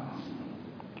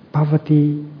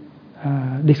 poverty,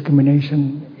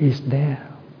 discrimination is there.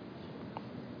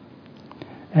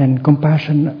 And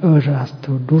compassion urges us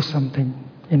to do something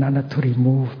in order to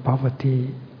remove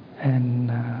poverty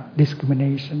and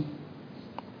discrimination.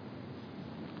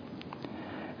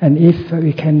 And if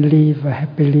we can live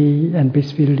happily and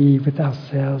peacefully with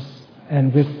ourselves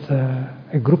and with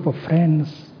a group of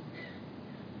friends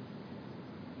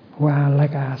who are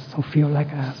like us, who feel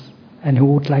like us, and who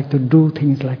would like to do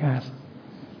things like us,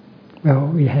 well,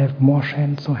 we have more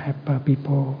chance to have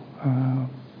people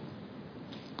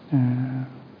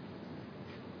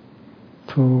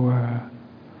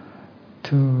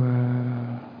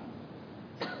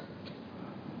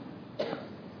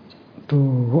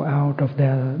to go out of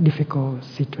their difficult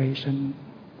situation.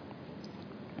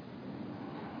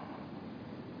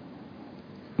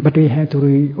 But we have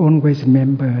to always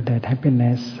remember that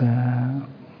happiness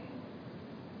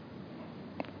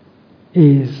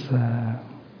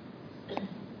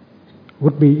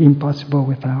would be impossible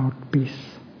without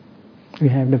peace. We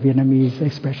have the Vietnamese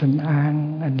expression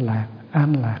an and lạc,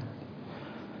 an lạc.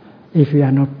 If we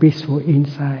are not peaceful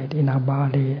inside, in our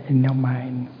body, in our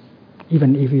mind,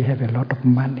 even if we have a lot of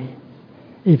money,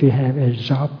 if we have a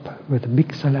job with a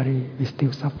big salary, we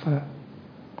still suffer.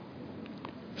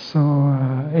 So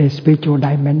a spiritual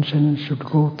dimension should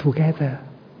go together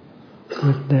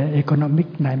with the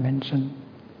economic dimension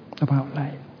of our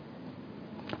life.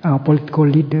 Our political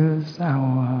leaders,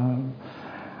 our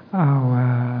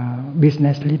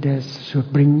business leaders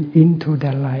should bring into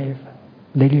their life,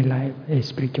 daily life, a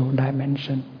spiritual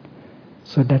dimension,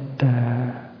 so that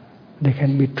they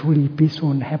can be truly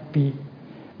peaceful and happy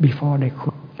before they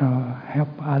could help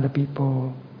other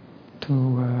people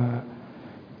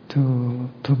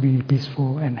to be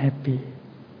peaceful and happy,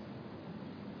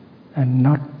 and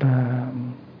not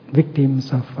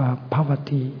victims of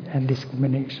poverty and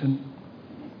discrimination.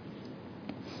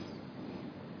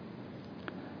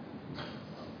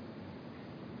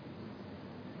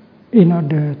 In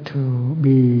order to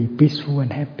be peaceful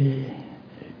and happy,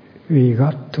 we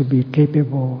got to be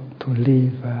capable to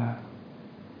live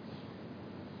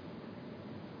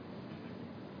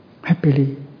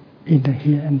happily in the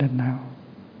here and the now.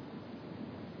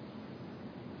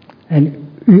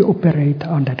 And we operate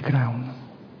on that ground.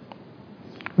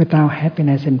 Without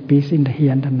happiness and peace in the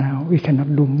here and the now, we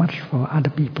cannot do much for other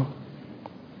people.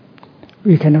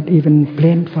 We cannot even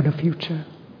plan for the future.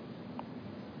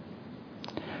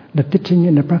 The teaching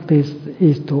and the practice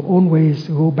is to always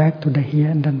go back to the here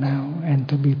and the now and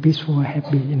to be peaceful and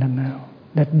happy in the now.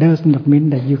 That does not mean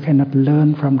that you cannot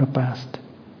learn from the past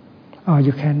or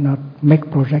you cannot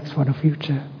make projects for the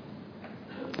future.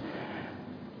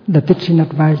 The teaching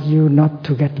advises you not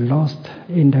to get lost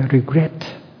in the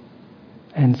regret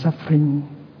and suffering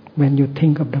when you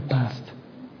think of the past.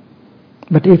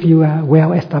 But if you are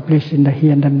well established in the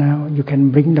here and the now, you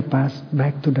can bring the past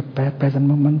back to the present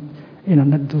moment in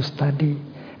order to study,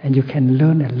 and you can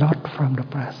learn a lot from the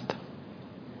past.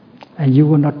 And you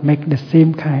will not make the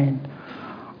same kind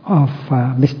of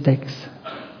mistakes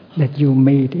that you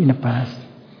made in the past,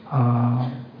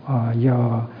 or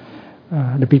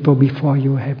the people before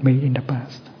you have made in the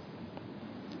past.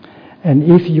 And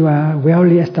if you are well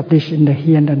established in the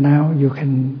here and the now, you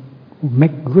can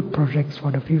make good projects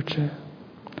for the future.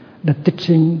 The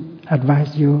teaching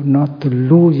advises you not to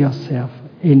lose yourself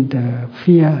in the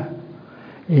fear,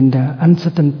 in the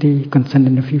uncertainty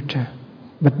concerning the future,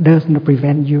 but does not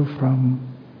prevent you from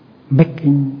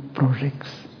making projects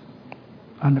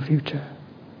on the future.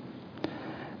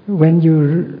 When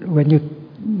you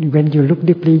look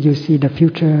deeply, you see the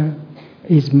future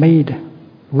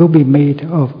will be made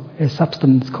of a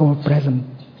substance called present.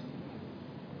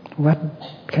 What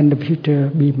can the future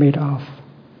be made of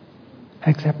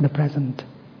except the present?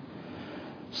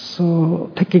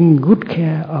 So taking good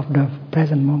care of the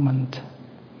present moment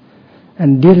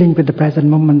and dealing with the present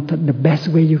moment the best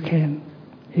way you can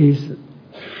is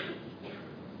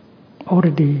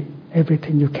already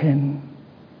everything you can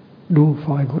do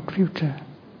for a good future,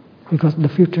 because the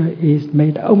future is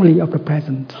made only of the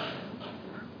present.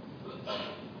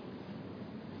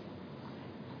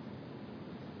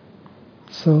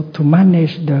 So to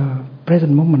manage the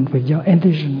present moment with your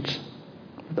intelligence,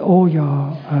 with all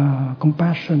your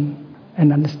compassion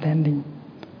and understanding,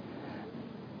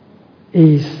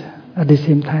 is at the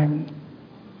same time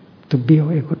to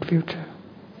build a good future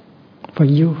for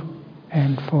you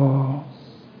and for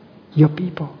your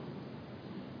people.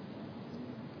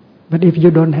 But if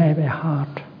you don't have a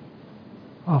heart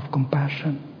of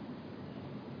compassion,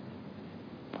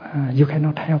 you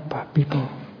cannot help people.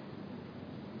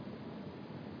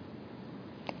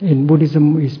 In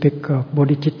Buddhism, we speak of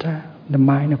bodhicitta, the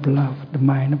mind of love, the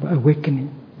mind of awakening,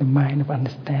 the mind of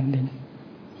understanding.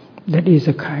 That is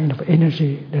a kind of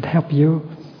energy that helps you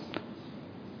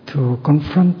to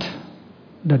confront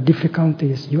the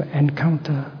difficulties you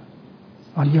encounter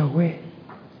on your way.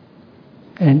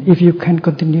 And if you can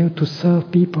continue to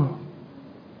serve people,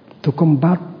 to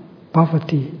combat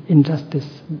poverty, injustice,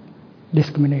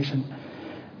 discrimination,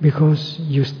 because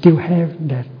you still have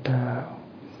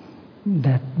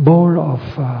that bowl of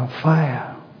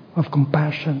fire, of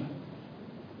compassion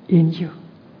in you.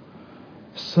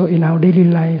 So in our daily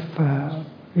life,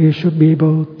 we should be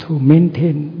able to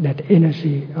maintain that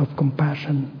energy of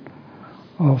compassion,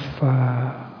 of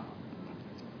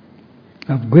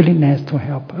willingness to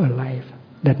help a life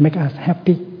that make us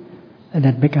happy and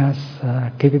that make us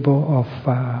capable of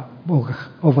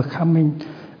overcoming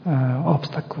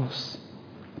obstacles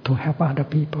to help other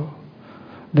people.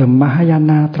 The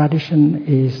Mahayana tradition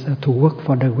is to work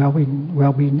for the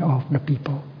well-being of the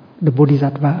people. The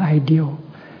Bodhisattva ideal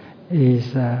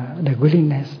is the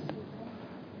willingness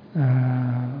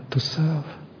to serve,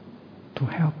 to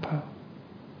help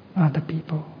other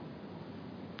people.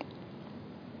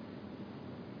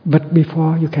 But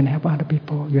before you can help other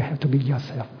people, you have to be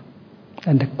yourself.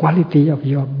 And the quality of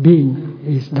your being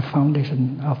is the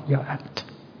foundation of your act.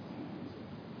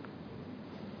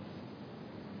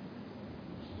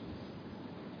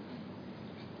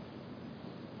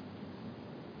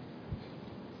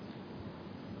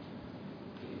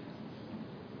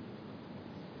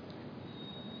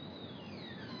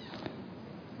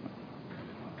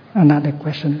 Another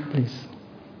question, please.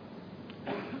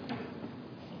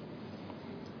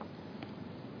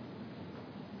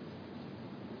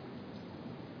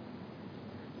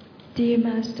 Dear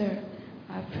Master,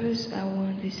 first I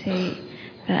want to say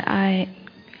that I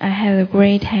have a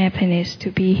great happiness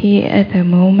to be here at the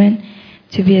moment,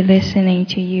 to be listening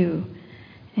to you.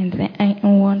 And I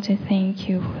want to thank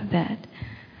you for that.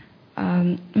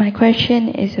 My question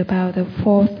is about the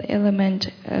fourth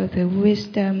element of the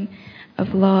wisdom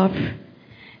of love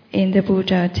in the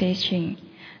Buddha teaching.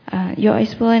 Your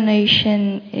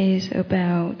explanation is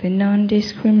about the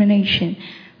non-discrimination,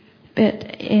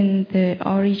 but in the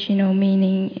original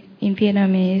meaning in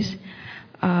Vietnamese,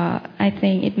 I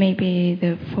think it may be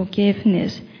the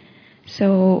forgiveness.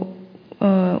 So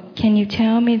can you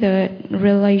tell me the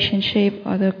relationship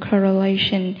or the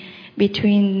correlation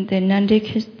between the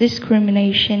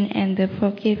non-discrimination and the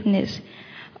forgiveness?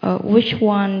 Which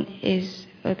one is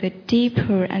the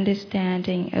deeper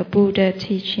understanding of Buddha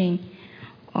teaching?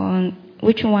 On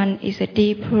which one is a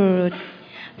deeper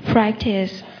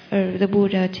practice of the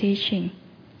Buddha teaching?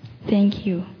 Thank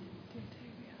you.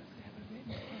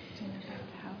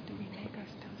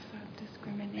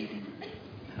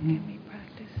 can we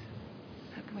practice?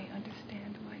 How can we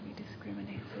understand why we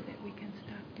discriminate so that we can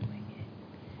stop doing it?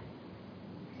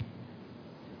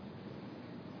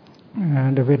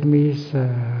 The Vietnamese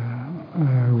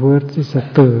word is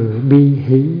từ, bi,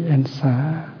 hỷ, and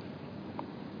xả.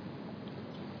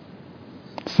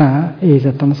 Xả is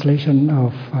a translation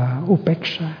of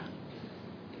upeksha.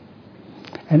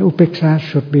 And upeksha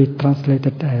should be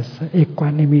translated as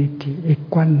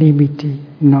equanimity,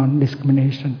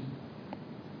 non-discrimination,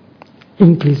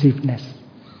 inclusiveness.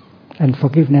 And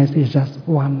forgiveness is just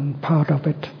one part of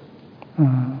it.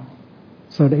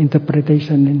 So the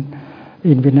interpretation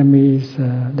in Vietnamese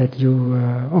that you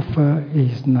offer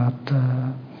is not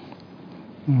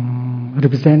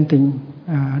representing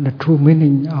the true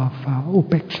meaning of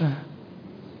upeksha.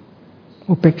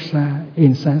 Upeksha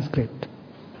in Sanskrit.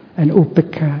 And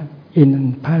upekha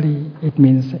in Pali, it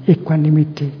means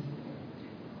equanimity.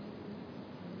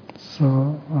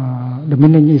 So the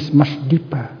meaning is much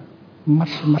deeper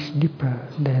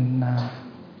than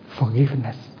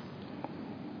forgiveness.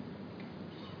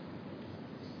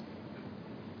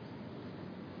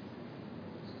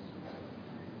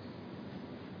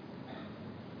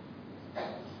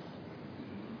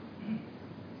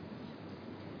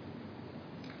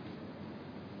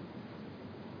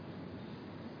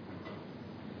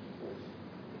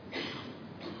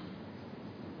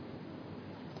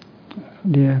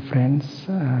 Dear friends,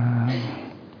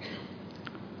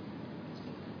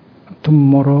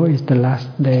 tomorrow is the last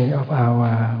day of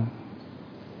our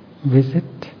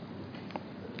visit,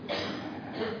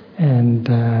 and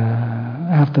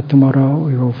after tomorrow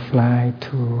we will fly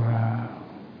to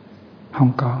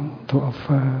Hong Kong to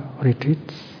offer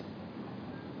retreats,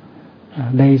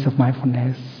 days of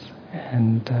mindfulness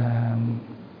and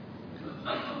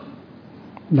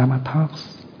Dharma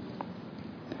talks.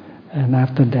 And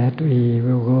after that, we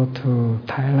will go to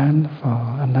Thailand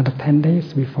for another 10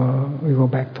 days before we go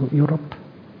back to Europe.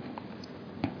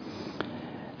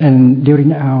 And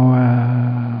during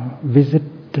our visit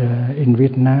in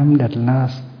Vietnam that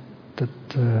lasted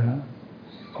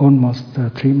almost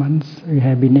 3 months, we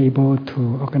have been able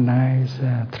to organize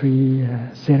 3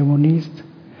 ceremonies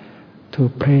to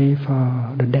pray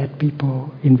for the dead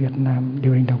people in Vietnam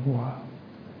during the war.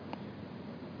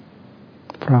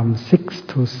 From 6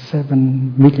 to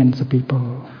 7 millions of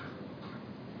people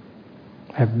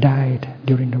have died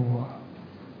during the war.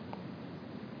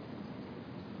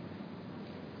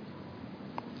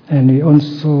 And we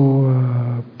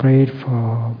also prayed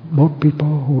for both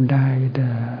people who died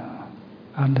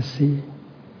on the sea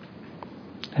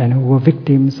and who were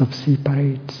victims of sea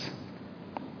parades.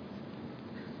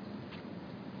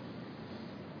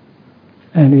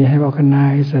 And we have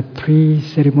organized 3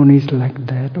 ceremonies like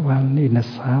that, one in the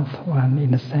south, one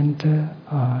in the center,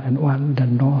 and one in the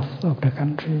north of the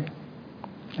country.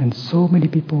 And so many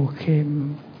people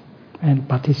came and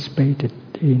participated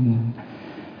in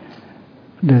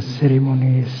the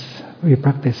ceremonies. We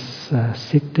practice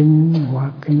sitting,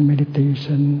 walking,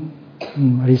 meditation,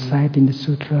 reciting the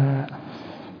sutra,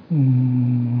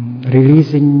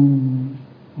 releasing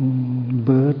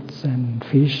birds and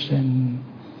fish, and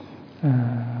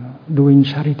doing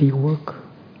charity work.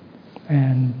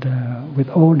 And with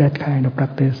all that kind of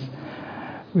practice,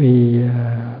 we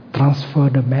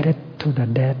transfer the merit to the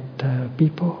dead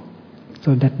people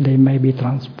so that they may be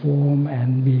transformed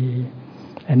and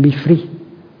be free.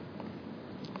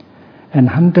 And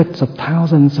hundreds of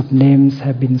thousands of names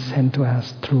have been sent to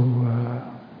us through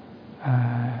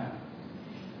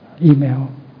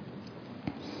email.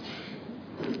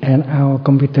 And our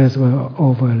computers were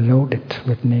overloaded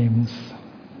with names.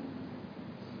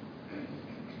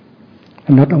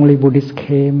 And not only Buddhists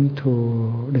came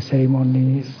to the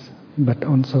ceremonies, but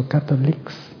also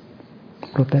Catholics,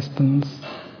 Protestants,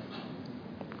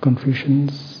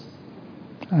 Confucians,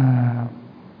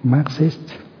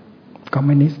 Marxists,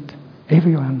 Communists,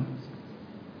 everyone.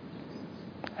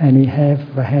 And we have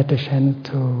had a chance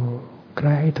to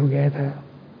cry together,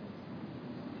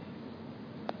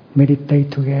 meditate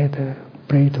together,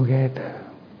 pray together,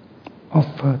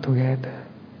 offer together.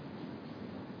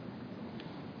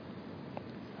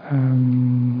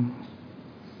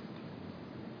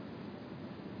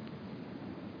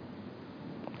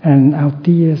 And our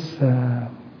tears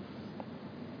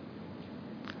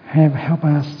have helped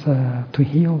us to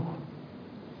heal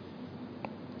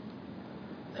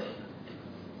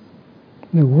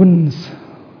the wounds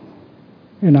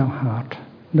in our heart,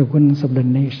 the wounds of the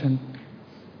nation.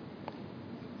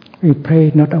 We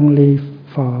pray not only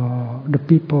for the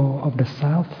people of the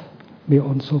South, we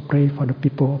also pray for the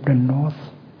people of the North.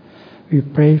 We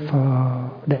pray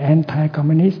for the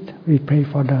anti-communist, we pray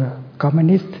for the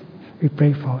communist, We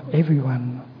pray for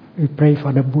everyone. We pray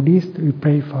for the Buddhists. We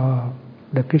pray for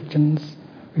the Christians.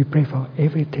 We pray for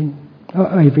everything,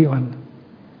 everyone.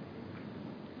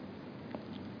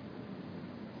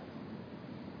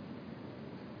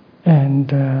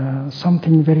 And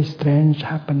something very strange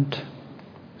happened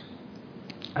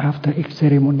after each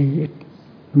ceremony.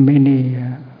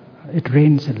 It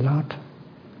rains a lot,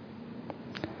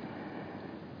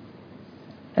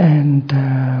 and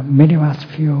many of us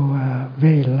feel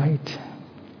very light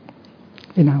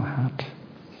in our heart,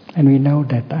 and we know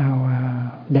that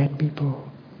our dead people,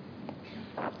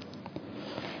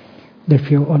 they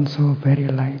feel also very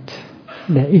light.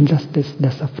 The injustice,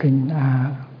 the suffering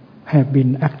have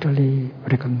been actually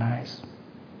recognized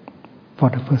for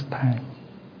the first time.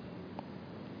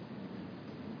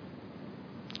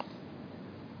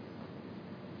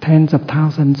 Tens of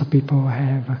thousands of people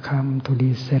have come to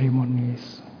these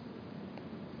ceremonies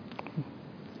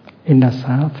in the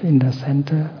south, in the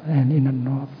center, and in the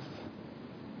north.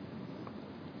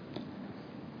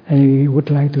 And we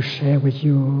would like to share with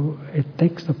you a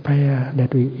text of prayer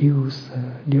that we use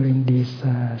during these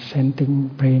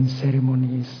chanting praying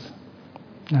ceremonies,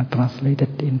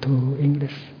 translated into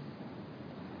English.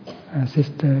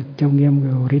 Sister Châu Nghiêm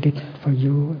will read it for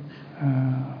you.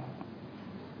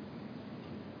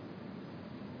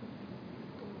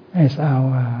 As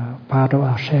our part of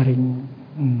our sharing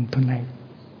tonight.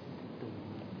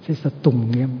 Sister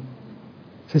Tùng Nghiêm,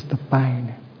 Sister Pai.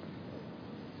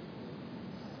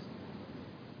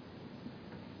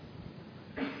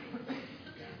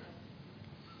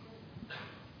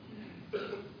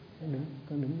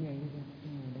 Con đứng ngay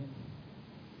đây.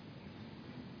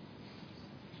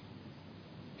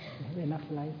 Have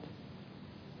enough light.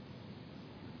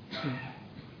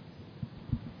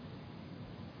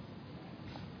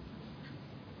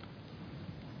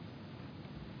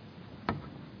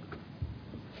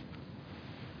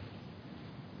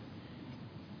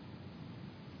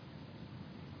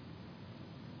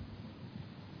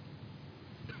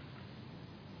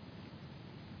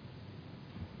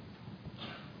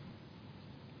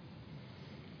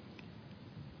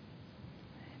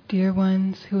 Dear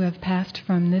ones who have passed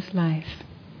from this life,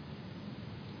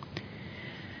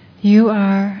 you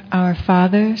are our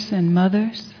fathers and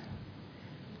mothers,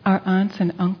 our aunts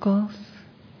and uncles,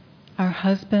 our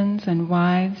husbands and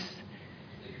wives,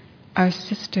 our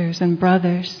sisters and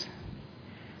brothers,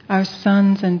 our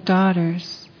sons and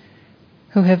daughters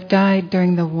who have died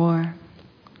during the war.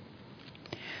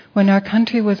 When our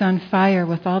country was on fire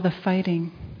with all the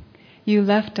fighting, you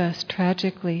left us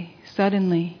tragically,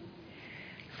 suddenly,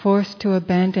 forced to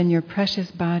abandon your precious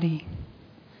body.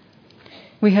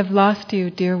 We have lost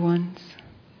you, dear ones.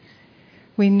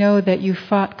 We know that you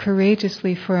fought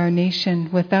courageously for our nation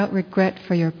without regret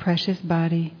for your precious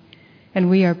body, and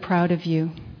we are proud of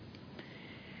you.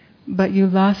 But you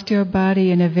lost your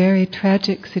body in a very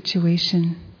tragic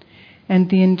situation, and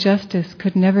the injustice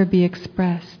could never be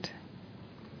expressed.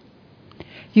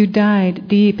 You died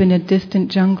deep in a distant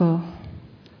jungle,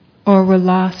 or were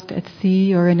lost at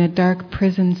sea or in a dark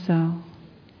prison cell.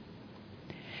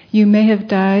 You may have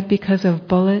died because of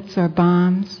bullets or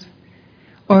bombs,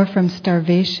 or from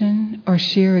starvation or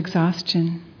sheer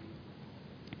exhaustion.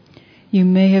 You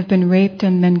may have been raped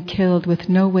and then killed with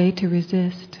no way to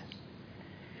resist.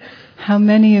 How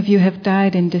many of you have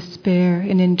died in despair,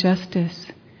 in injustice,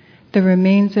 the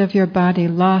remains of your body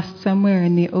lost somewhere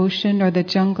in the ocean or the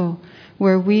jungle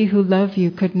where we who love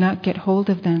you could not get hold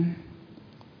of them?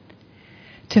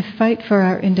 To fight for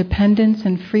our independence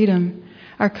and freedom,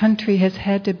 our country has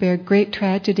had to bear great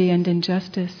tragedy and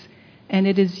injustice, and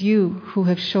it is you who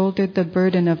have shouldered the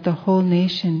burden of the whole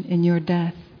nation in your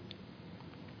death.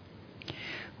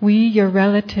 We, your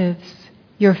relatives,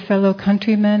 your fellow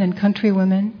countrymen and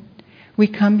countrywomen, we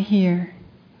come here.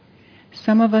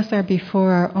 Some of us are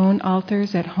before our own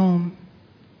altars at home.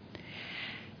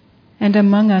 And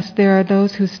among us there are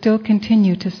those who still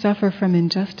continue to suffer from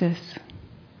injustice.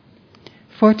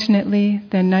 Fortunately,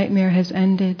 the nightmare has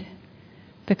ended.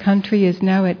 The country is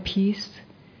now at peace,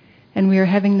 and we are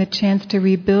having the chance to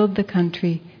rebuild the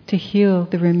country, to heal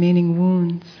the remaining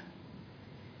wounds.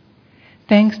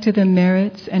 Thanks to the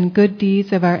merits and good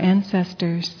deeds of our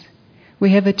ancestors,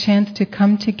 we have a chance to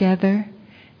come together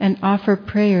and offer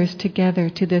prayers together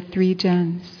to the three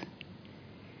gens.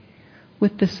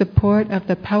 With the support of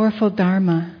the powerful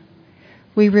Dharma,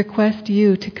 we request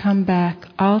you to come back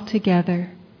all together,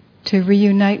 to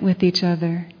reunite with each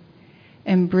other,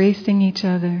 embracing each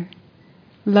other,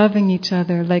 loving each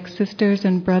other like sisters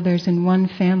and brothers in one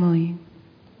family.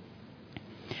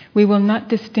 We will not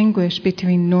distinguish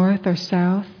between north or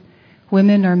south,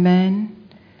 women or men,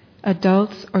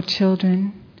 adults or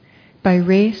children, by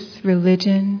race,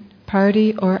 religion,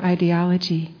 party, or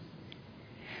ideology.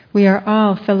 We are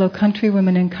all fellow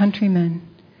countrywomen and countrymen,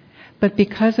 but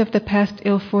because of the past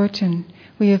ill fortune,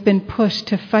 we have been pushed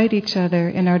to fight each other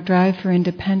in our drive for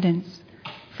independence,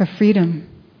 for freedom.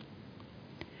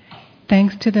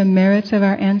 Thanks to the merits of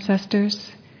our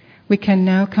ancestors, we can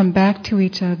now come back to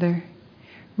each other,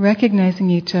 recognizing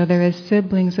each other as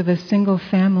siblings of a single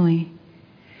family,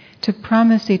 to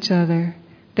promise each other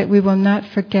that we will not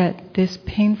forget this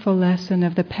painful lesson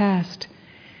of the past,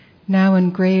 now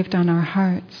engraved on our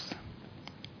hearts.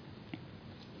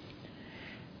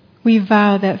 We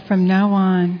vow that from now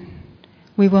on,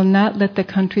 we will not let the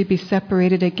country be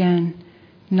separated again,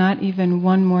 not even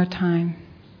one more time.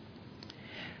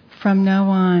 From now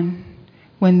on,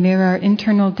 when there are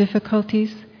internal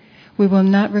difficulties, we will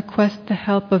not request the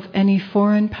help of any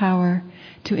foreign power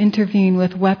to intervene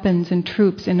with weapons and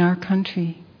troops in our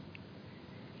country.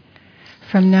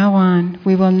 From now on,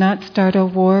 we will not start a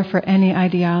war for any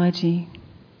ideology.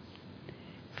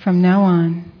 From now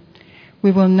on,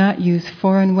 we will not use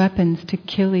foreign weapons to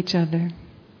kill each other.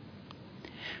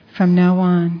 From now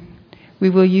on, we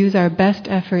will use our best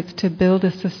efforts to build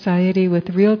a society with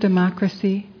real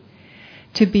democracy,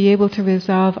 to be able to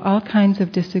resolve all kinds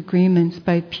of disagreements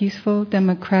by peaceful,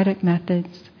 democratic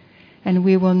methods, and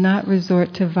we will not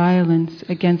resort to violence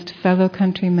against fellow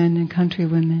countrymen and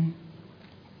countrywomen.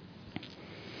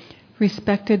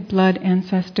 Respected blood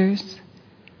ancestors,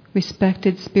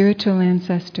 respected spiritual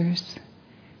ancestors,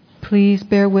 please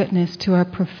bear witness to our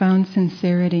profound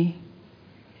sincerity.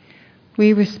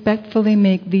 We respectfully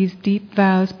make these deep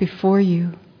vows before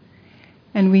you,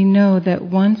 and we know that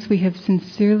once we have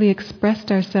sincerely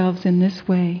expressed ourselves in this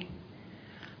way,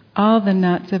 all the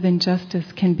knots of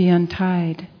injustice can be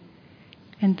untied,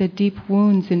 and the deep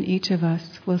wounds in each of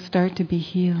us will start to be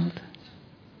healed.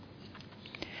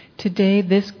 Today,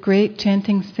 this great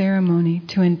chanting ceremony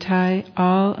to untie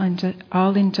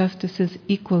all injustices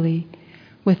equally,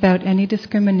 without any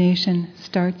discrimination,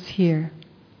 starts here.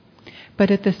 But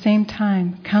at the same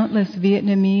time, countless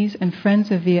Vietnamese and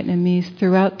friends of Vietnamese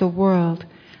throughout the world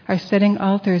are setting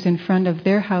altars in front of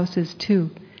their houses too,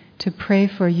 to pray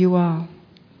for you all.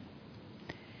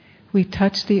 We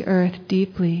touch the earth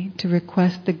deeply to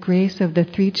request the grace of the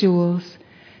three jewels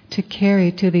to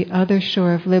carry to the other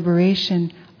shore of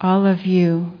liberation all of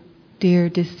you, dear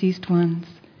deceased ones,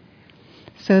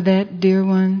 so that, dear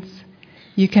ones,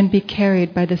 you can be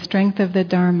carried by the strength of the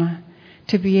Dharma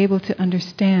to be able to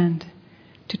understand,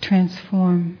 to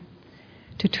transform,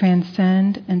 to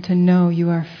transcend, and to know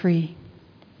you are free.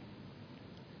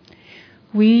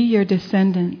 We, your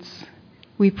descendants,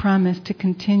 we promise to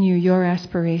continue your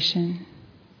aspiration.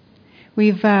 We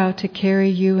vow to carry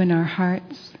you in our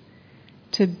hearts,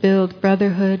 to build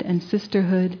brotherhood and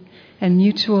sisterhood and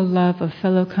mutual love of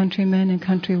fellow countrymen and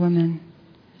countrywomen.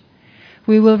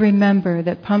 We will remember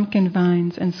that pumpkin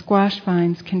vines and squash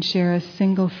vines can share a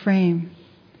single frame,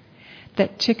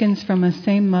 that chickens from a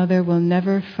same mother will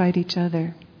never fight each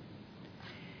other.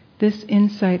 This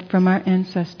insight from our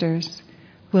ancestors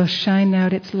will shine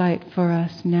out its light for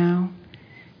us now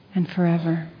and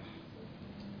forever.